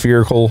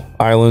spherical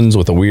islands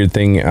with a weird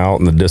thing out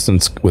in the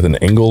distance with an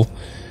angle.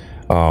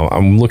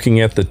 I'm looking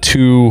at the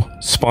two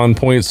spawn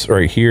points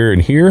right here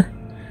and here.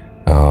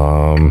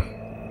 And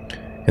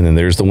then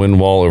there's the wind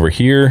wall over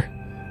here.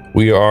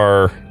 We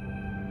are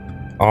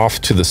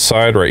off to the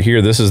side right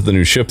here. This is the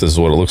new ship. This is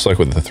what it looks like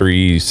with the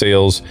 3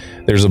 sails.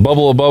 There's a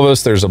bubble above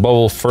us. There's a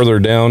bubble further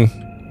down.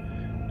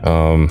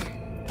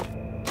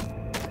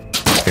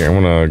 Here, I'm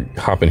gonna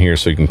hop in here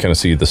so you can kind of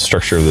see the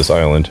structure of this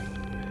island.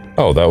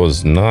 Oh, that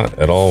was not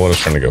at all what I was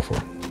trying to go for.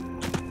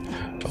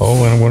 Oh,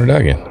 and I'm going to die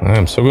again.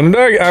 I'm so going to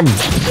die again.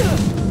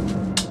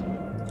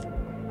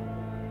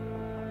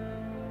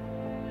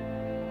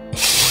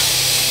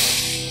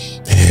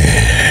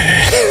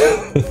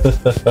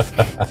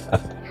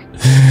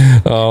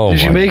 Oh,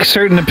 did you make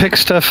certain to pick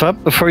stuff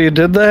up before you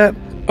did that?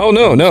 Oh,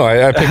 no.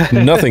 I picked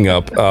nothing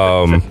up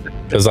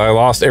because I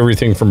lost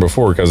everything from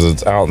before because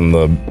it's out in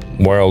the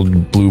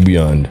wild blue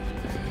beyond.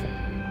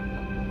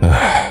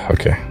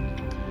 Okay.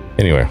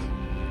 Anyway.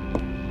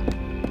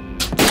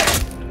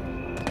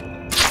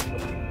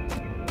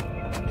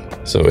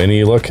 So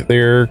any luck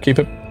there, keep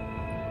it?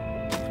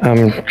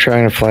 I'm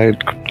trying to fly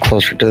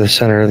closer to the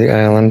center of the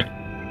island.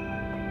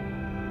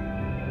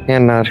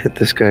 And not hit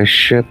this guy's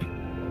ship.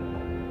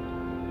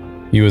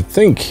 You would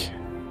think,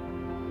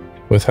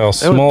 with how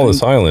small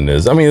this island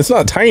is. I mean, it's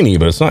not tiny,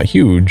 but it's not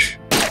huge.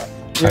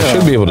 Yeah, I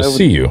should be able to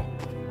see you.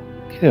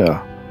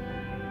 Yeah.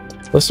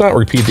 Let's not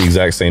repeat the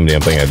exact same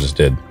damn thing I just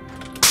did.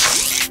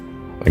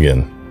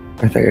 Again.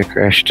 I think I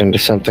crashed into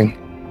something.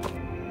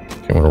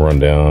 Okay, I'm gonna run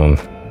down.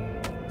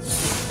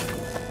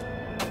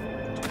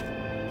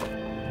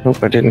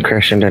 Nope, I didn't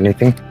crash into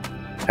anything.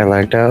 I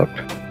lagged out.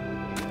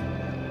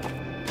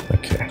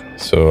 Okay,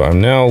 so I'm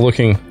now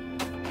looking.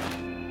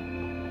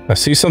 I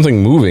see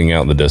something moving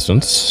out in the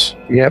distance.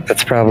 Yep,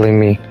 that's probably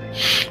me.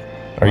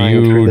 Are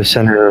you through the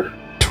center of?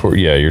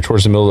 Yeah, you're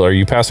towards the middle. Are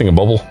you passing a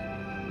bubble?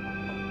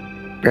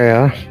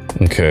 Yeah.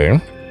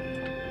 Okay.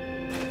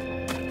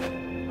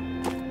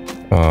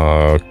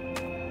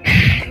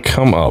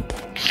 Come up.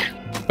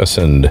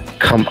 Ascend.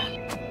 Come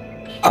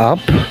up?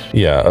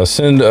 Yeah,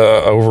 ascend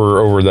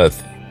over that.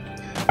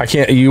 I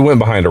can't. You went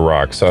behind a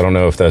rock, so I don't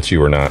know if that's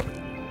you or not.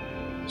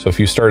 So if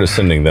you start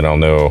ascending, then I'll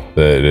know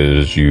that it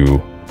is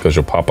you, because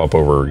you'll pop up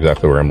over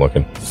exactly where I'm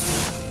looking.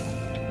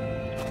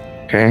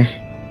 Okay.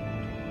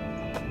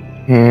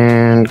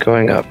 And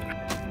going up.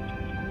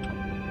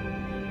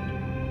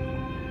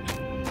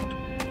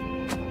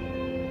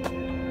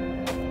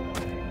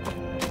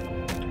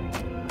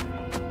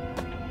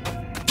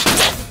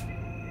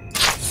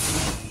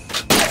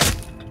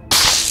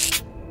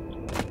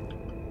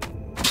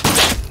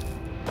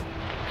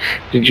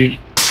 Did you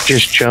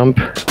just jump?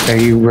 Are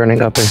you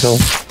running up a hill?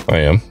 I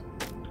am.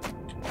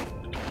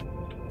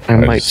 I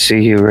might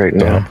see you right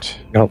now.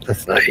 Nope,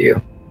 that's not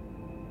you.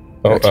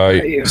 Oh,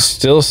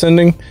 still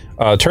ascending?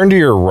 Turn to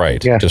your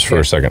right, just for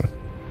a second.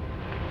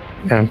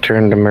 I'm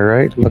turned to my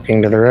right,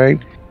 looking to the right.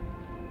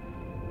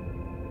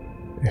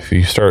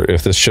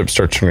 If this ship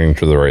starts turning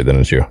to the right, then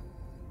it's you.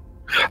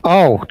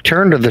 Oh,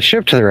 turn to the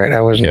ship to the right.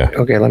 I wasn't. Yeah.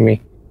 Okay, let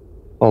me.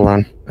 Hold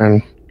on.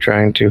 I'm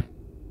trying to.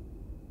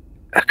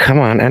 Come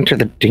on, enter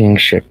the ding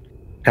ship.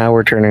 Now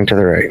we're turning to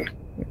the right.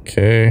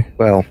 Okay.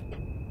 Well,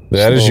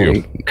 That is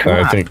you. Come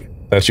I on. think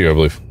that's you, I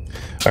believe.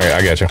 All right,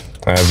 I got you.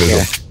 I have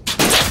visual.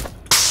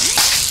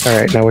 All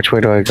right, now which way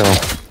do I go?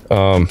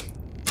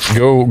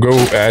 Go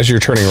as you're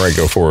turning right.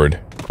 Go forward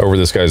over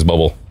this guy's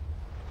bubble.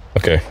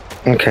 Okay.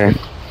 Okay.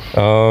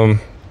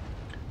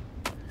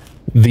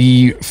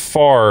 The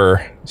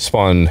far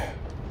spawn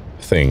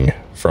thing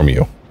from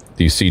you.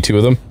 Do you see two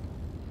of them?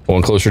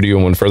 One closer to you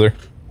and one further?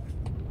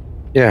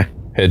 Yeah.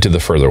 Head to the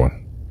further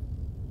one.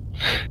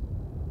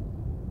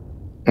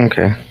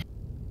 Okay.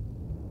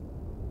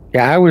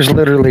 Yeah, I was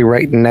literally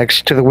right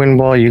next to the wind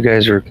wall. You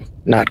guys are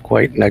not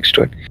quite next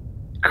to it.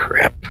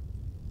 Crap.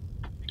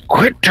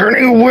 Quit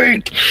turning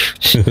away!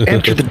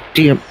 Enter the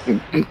damn...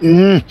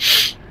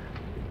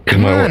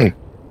 Come on!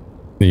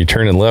 Are you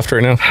turning left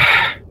right now?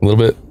 A little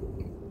bit?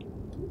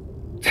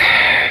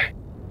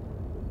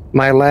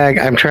 My lag,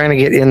 I'm trying to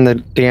get in the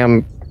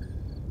damn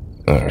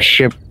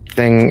ship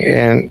thing,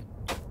 and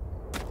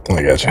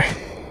I gotcha.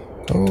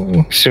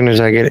 Oh. as soon as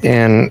I get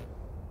in,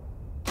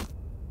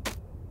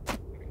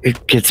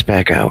 it gets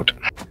back out.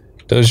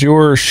 Does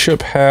your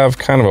ship have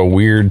kind of a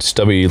weird,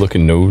 stubby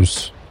looking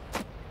nose?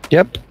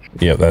 Yep.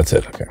 Yeah, that's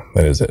it. Okay,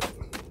 that is it.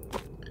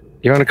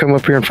 You want to come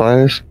up here and fly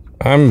this?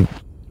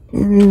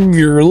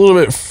 You're a little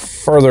bit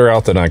farther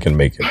out than I can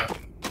make it.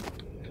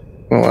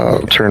 Well,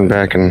 I'll turn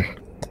back and...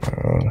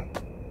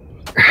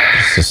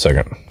 Just a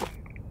second.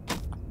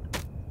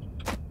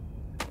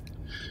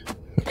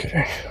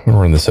 Okay, we'll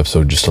run this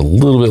episode just a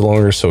little bit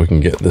longer so we can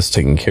get this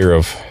taken care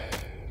of.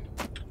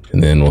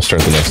 And then we'll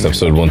start the next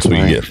episode once we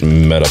get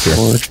met up here.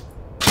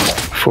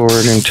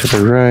 Forward and to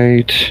the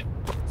right.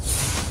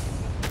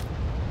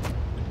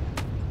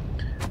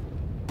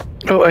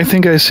 Oh, I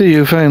think I see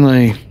you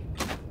finally.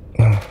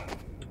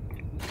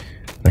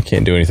 I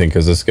can't do anything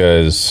because this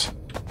guy's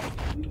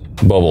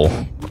bubble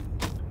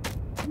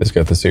has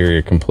got this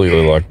area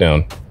completely locked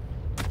down.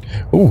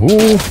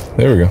 Ooh,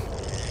 there we go.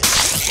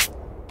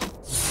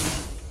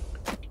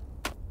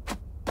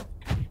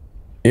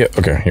 Yeah,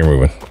 okay, you're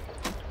moving.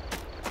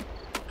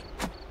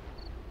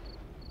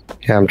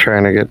 Yeah, I'm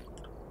trying to get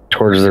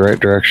towards the right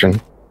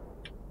direction.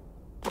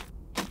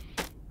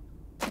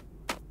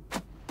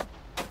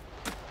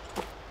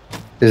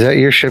 Is that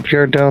your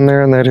shipyard down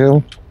there on that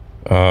hill?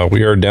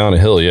 We are down a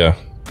hill, yeah.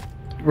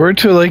 We're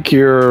to like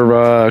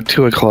your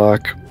 2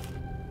 o'clock.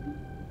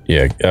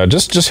 Yeah,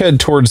 just head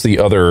towards the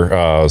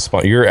other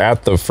spawn. You're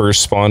at the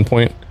first spawn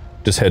point.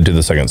 Just head to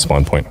the second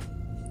spawn point.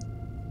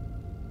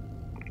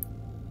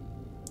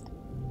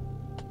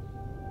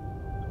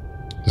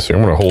 So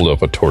I'm going to hold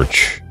up a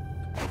torch.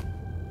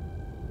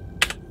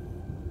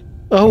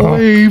 Oh,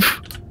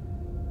 wave.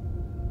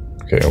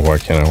 Okay, why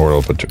can't I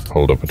hold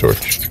up a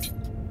torch?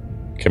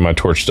 Okay, my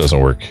torch doesn't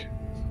work.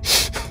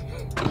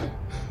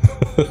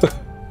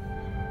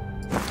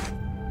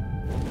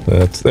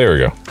 There we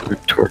go. Your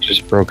torch is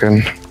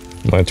broken.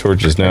 My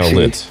torch is now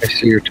lit. I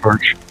see your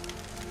torch.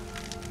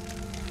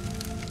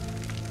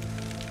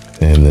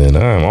 And then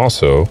I'm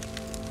also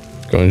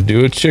going to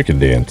do a chicken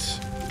dance.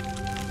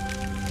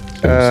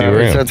 So see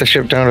where I Is am. that the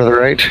ship down to the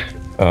right?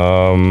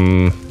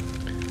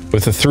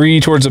 With the 3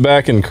 towards the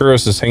back and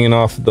Kuros is hanging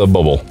off the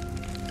bubble.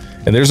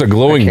 And there's a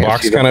glowing can't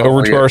box see the kind of bubble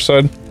over to yet. our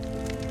side.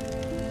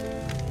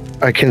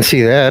 I can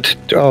see that.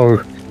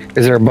 Oh,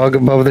 is there a bug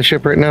above the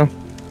ship right now?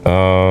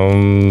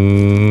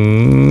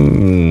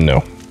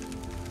 No.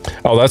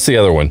 Oh, that's the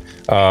other one.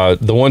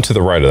 The one to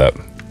the right of that.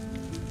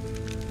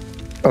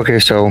 Okay,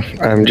 so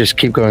I'm just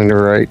keep going to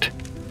the right.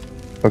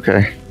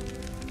 Okay.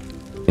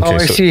 Okay, I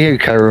so, see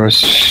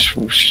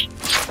Kairos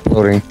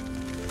floating.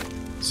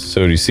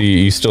 So do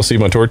you still see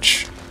my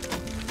torch?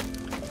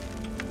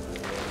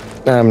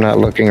 I'm not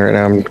looking right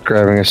now. I'm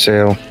grabbing a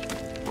sail.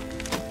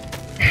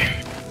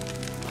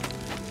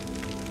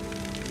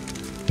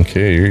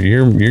 Okay,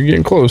 you're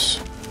getting close.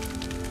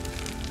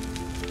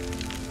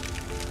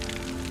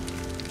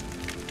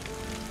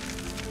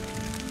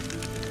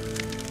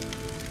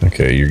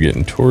 Okay, you're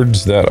getting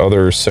towards that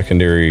other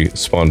secondary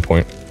spawn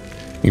point.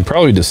 You can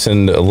probably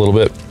descend a little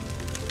bit.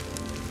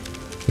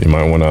 You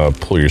might want to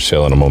pull your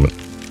sail in a moment.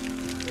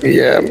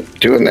 Yeah, I'm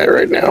doing that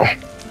right now.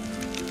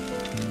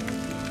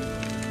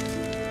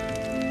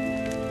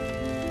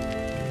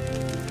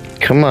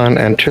 Come on,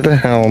 enter the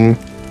helm.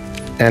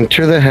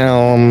 Enter the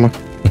helm.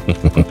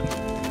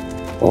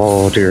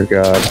 Oh, dear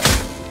God.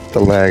 The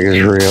lag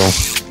is real.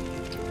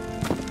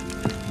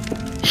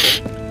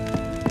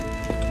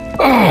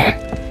 Oh!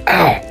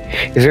 Ow!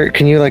 Is there,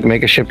 can you, like,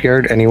 make a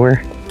shipyard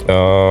anywhere?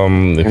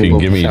 If you can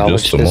give me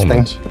just a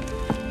moment.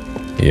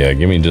 Yeah,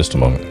 give me just a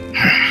moment.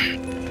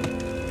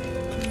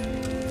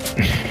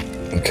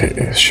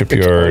 Okay,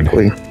 shipyard.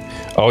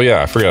 Oh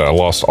yeah, I forgot. I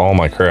lost all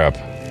my crap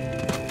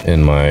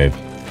in my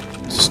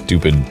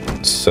stupid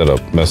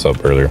mess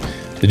up earlier.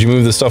 Did you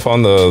move the stuff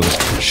on the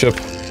ship,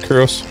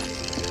 Kuros?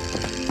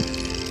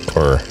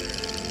 Or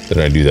did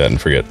I do that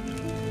and forget?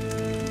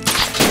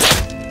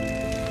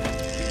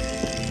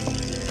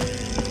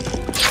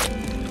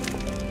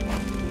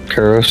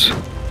 Kuros?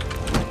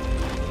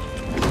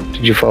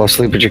 Did you fall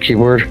asleep at your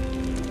keyboard?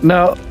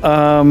 No,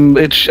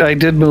 I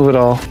did move it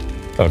all.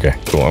 Okay,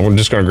 cool. I'm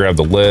just gonna grab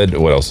the lead.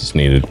 What else is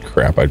needed?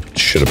 Crap, I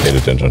should have paid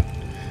attention.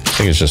 I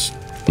think it's just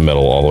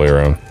metal all the way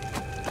around.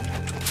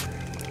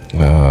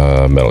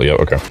 Metal, yeah,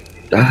 okay.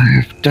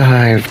 Dive,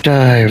 dive,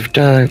 dive,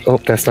 dive. Oh,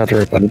 that's not the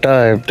right button.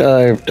 Dive,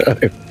 dive,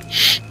 dive.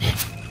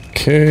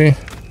 Okay.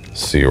 Let's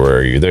see, where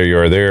are you? There you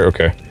are there.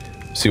 Okay.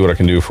 See what I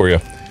can do for you.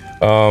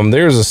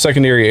 There's a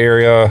secondary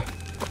area.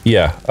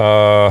 Yeah,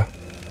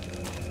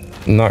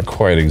 not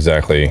quite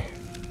exactly.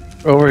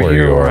 Over where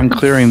here you where are. I'm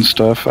clearing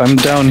stuff. I'm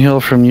downhill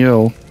from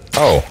you.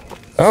 Oh.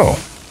 Oh.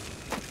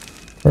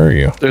 Where are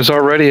you? There's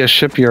already a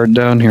shipyard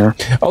down here.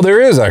 Oh, there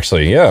is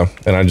actually, yeah.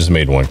 And I just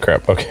made one.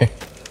 Crap. Okay.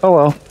 Oh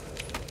well.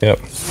 Yep.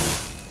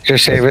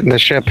 Just save it in the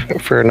ship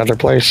for another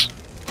place.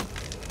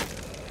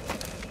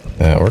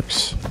 That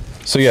works.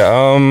 So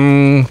yeah,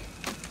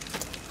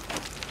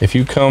 if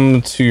you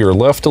come to your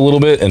left a little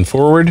bit and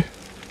forward,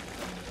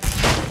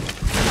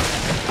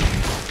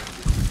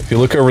 if you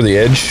look over the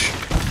edge,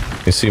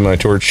 you see my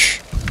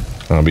torch.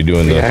 I'll be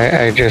doing the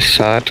Yeah, I just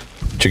saw it.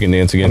 chicken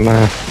dance again.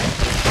 I'm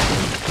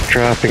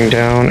dropping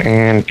down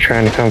and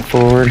trying to come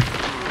forward.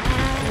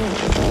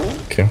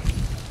 Okay.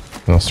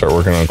 I'll start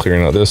working on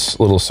clearing out this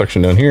little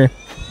section down here.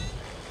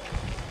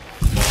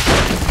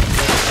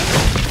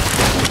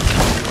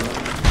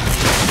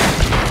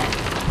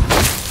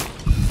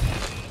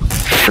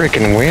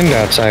 Freaking wind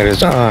outside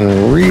is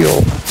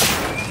unreal.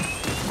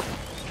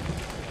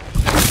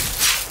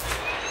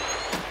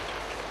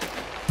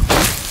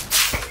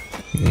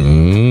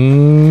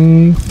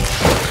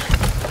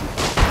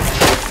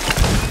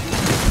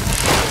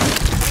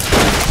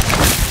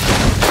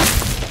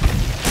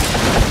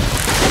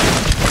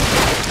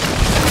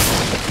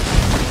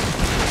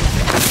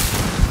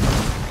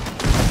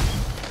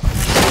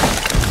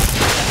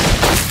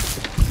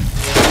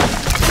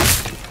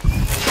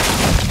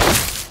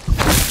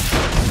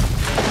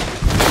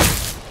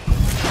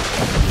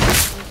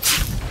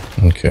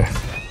 Okay.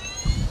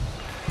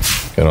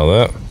 Got all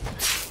that.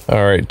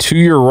 All right, to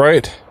your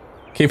right,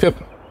 K-Pip.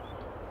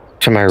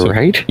 To my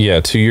right? Yeah,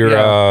 to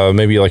your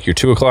maybe like your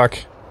 2 o'clock,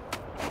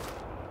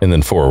 and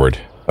then forward.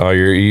 Oh,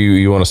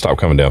 you want to stop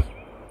coming down.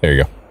 There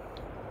you go.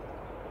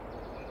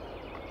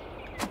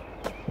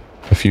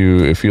 If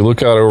you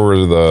look out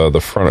over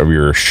the front of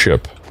your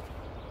ship,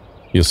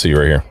 you'll see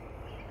right here.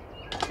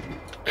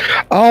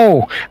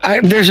 Oh,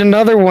 there's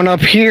another one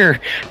up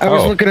here. I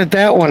was looking at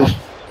that one.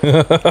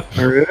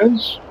 There it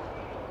is.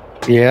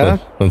 Yeah.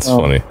 That's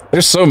funny.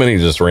 There's so many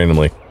just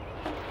randomly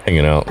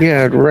hanging out.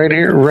 Yeah,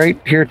 right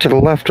here to the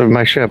left of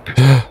my ship.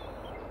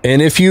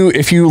 And if you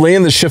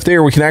land the ship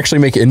there, we can actually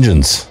make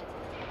engines.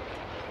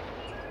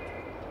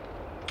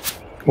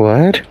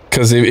 What?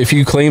 Because if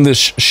you claim this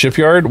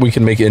shipyard, we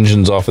can make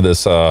engines off of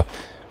this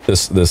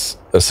this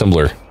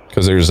assembler.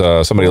 Because there's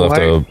somebody left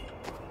a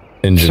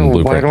engine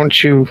blueprint. Why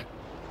don't you,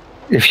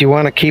 if you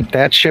want to keep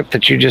that ship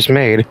that you just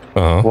made,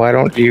 why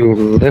don't you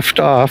lift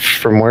off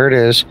from where it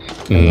is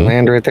and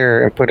land right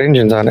there and put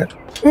engines on it?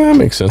 That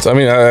makes sense. I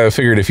mean, I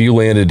figured if you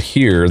landed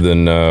here,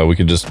 then we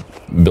could just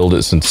build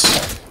it,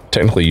 since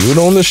technically you would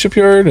own the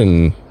shipyard.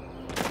 And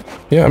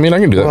yeah, I mean, I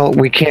can do that. Well,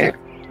 we can't.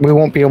 We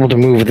won't be able to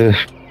move the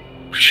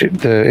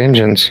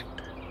engines.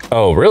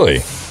 Oh,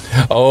 really?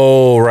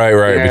 Oh,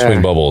 right. Yeah.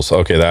 Between bubbles.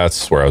 Okay,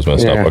 that's where I was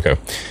messed up. Okay.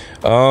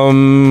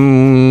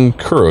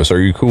 Kuros,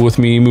 are you cool with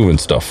me moving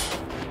stuff?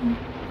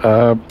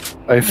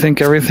 I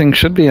think everything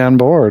should be on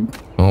board.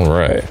 All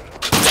right.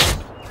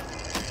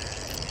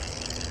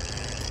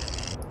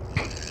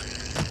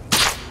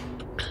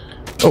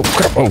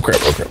 Oh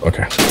crap.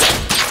 Okay.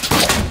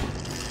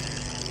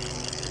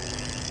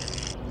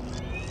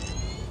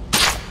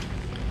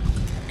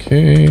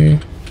 Okay.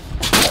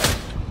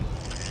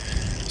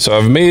 So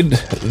I've made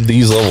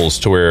these levels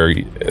to where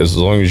as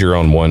long as you're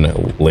on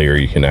one layer,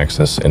 you can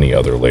access any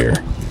other layer.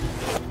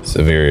 It's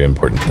a very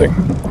important thing.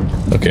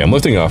 Okay, I'm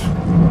lifting off.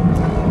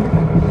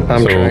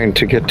 I'm trying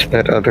to get to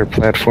that other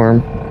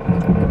platform.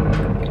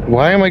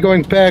 Why am I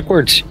going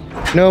backwards?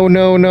 No,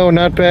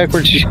 not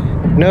backwards.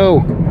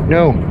 No.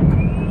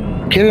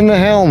 Get in the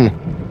helm.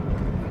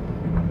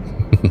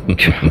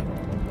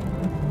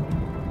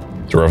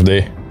 It's a rough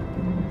day.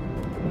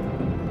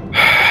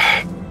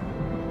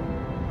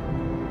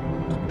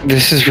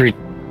 This is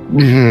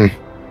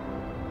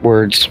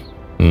words.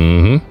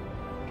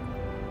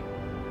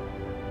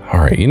 All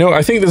right,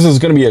 I think this is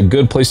going to be a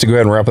good place to go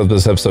ahead and wrap up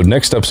this episode.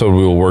 Next episode,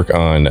 we will work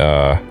on.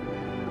 Well,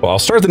 I'll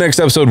start the next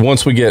episode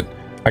once I get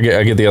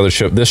the other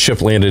ship. This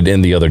ship landed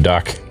in the other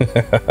dock,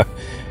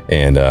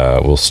 and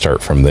we'll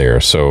start from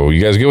there. So,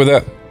 you guys good with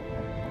that?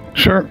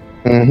 Sure.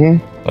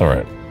 All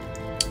right.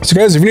 So,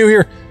 guys, if you're new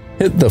here,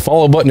 hit the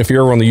follow button. If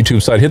you're over on the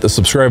YouTube side, hit the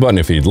subscribe button.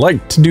 If you'd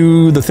like to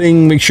do the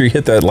thing, make sure you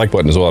hit that like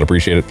button as well. I'd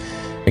appreciate it.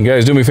 And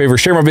guys, do me a favor,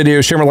 share my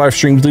videos, share my live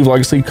streams, leave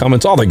likes, leave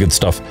comments, all that good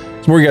stuff.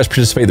 The more you guys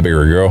participate, the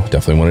bigger we grow.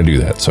 Definitely want to do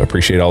that. So I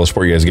appreciate all the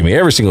support you guys give me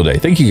every single day.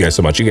 Thank you guys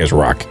so much. You guys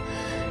rock.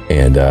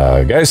 And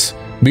guys,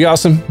 be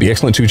awesome, be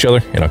excellent to each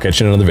other, and I'll catch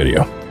you in another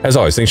video. As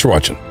always, thanks for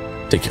watching.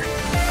 Take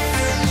care.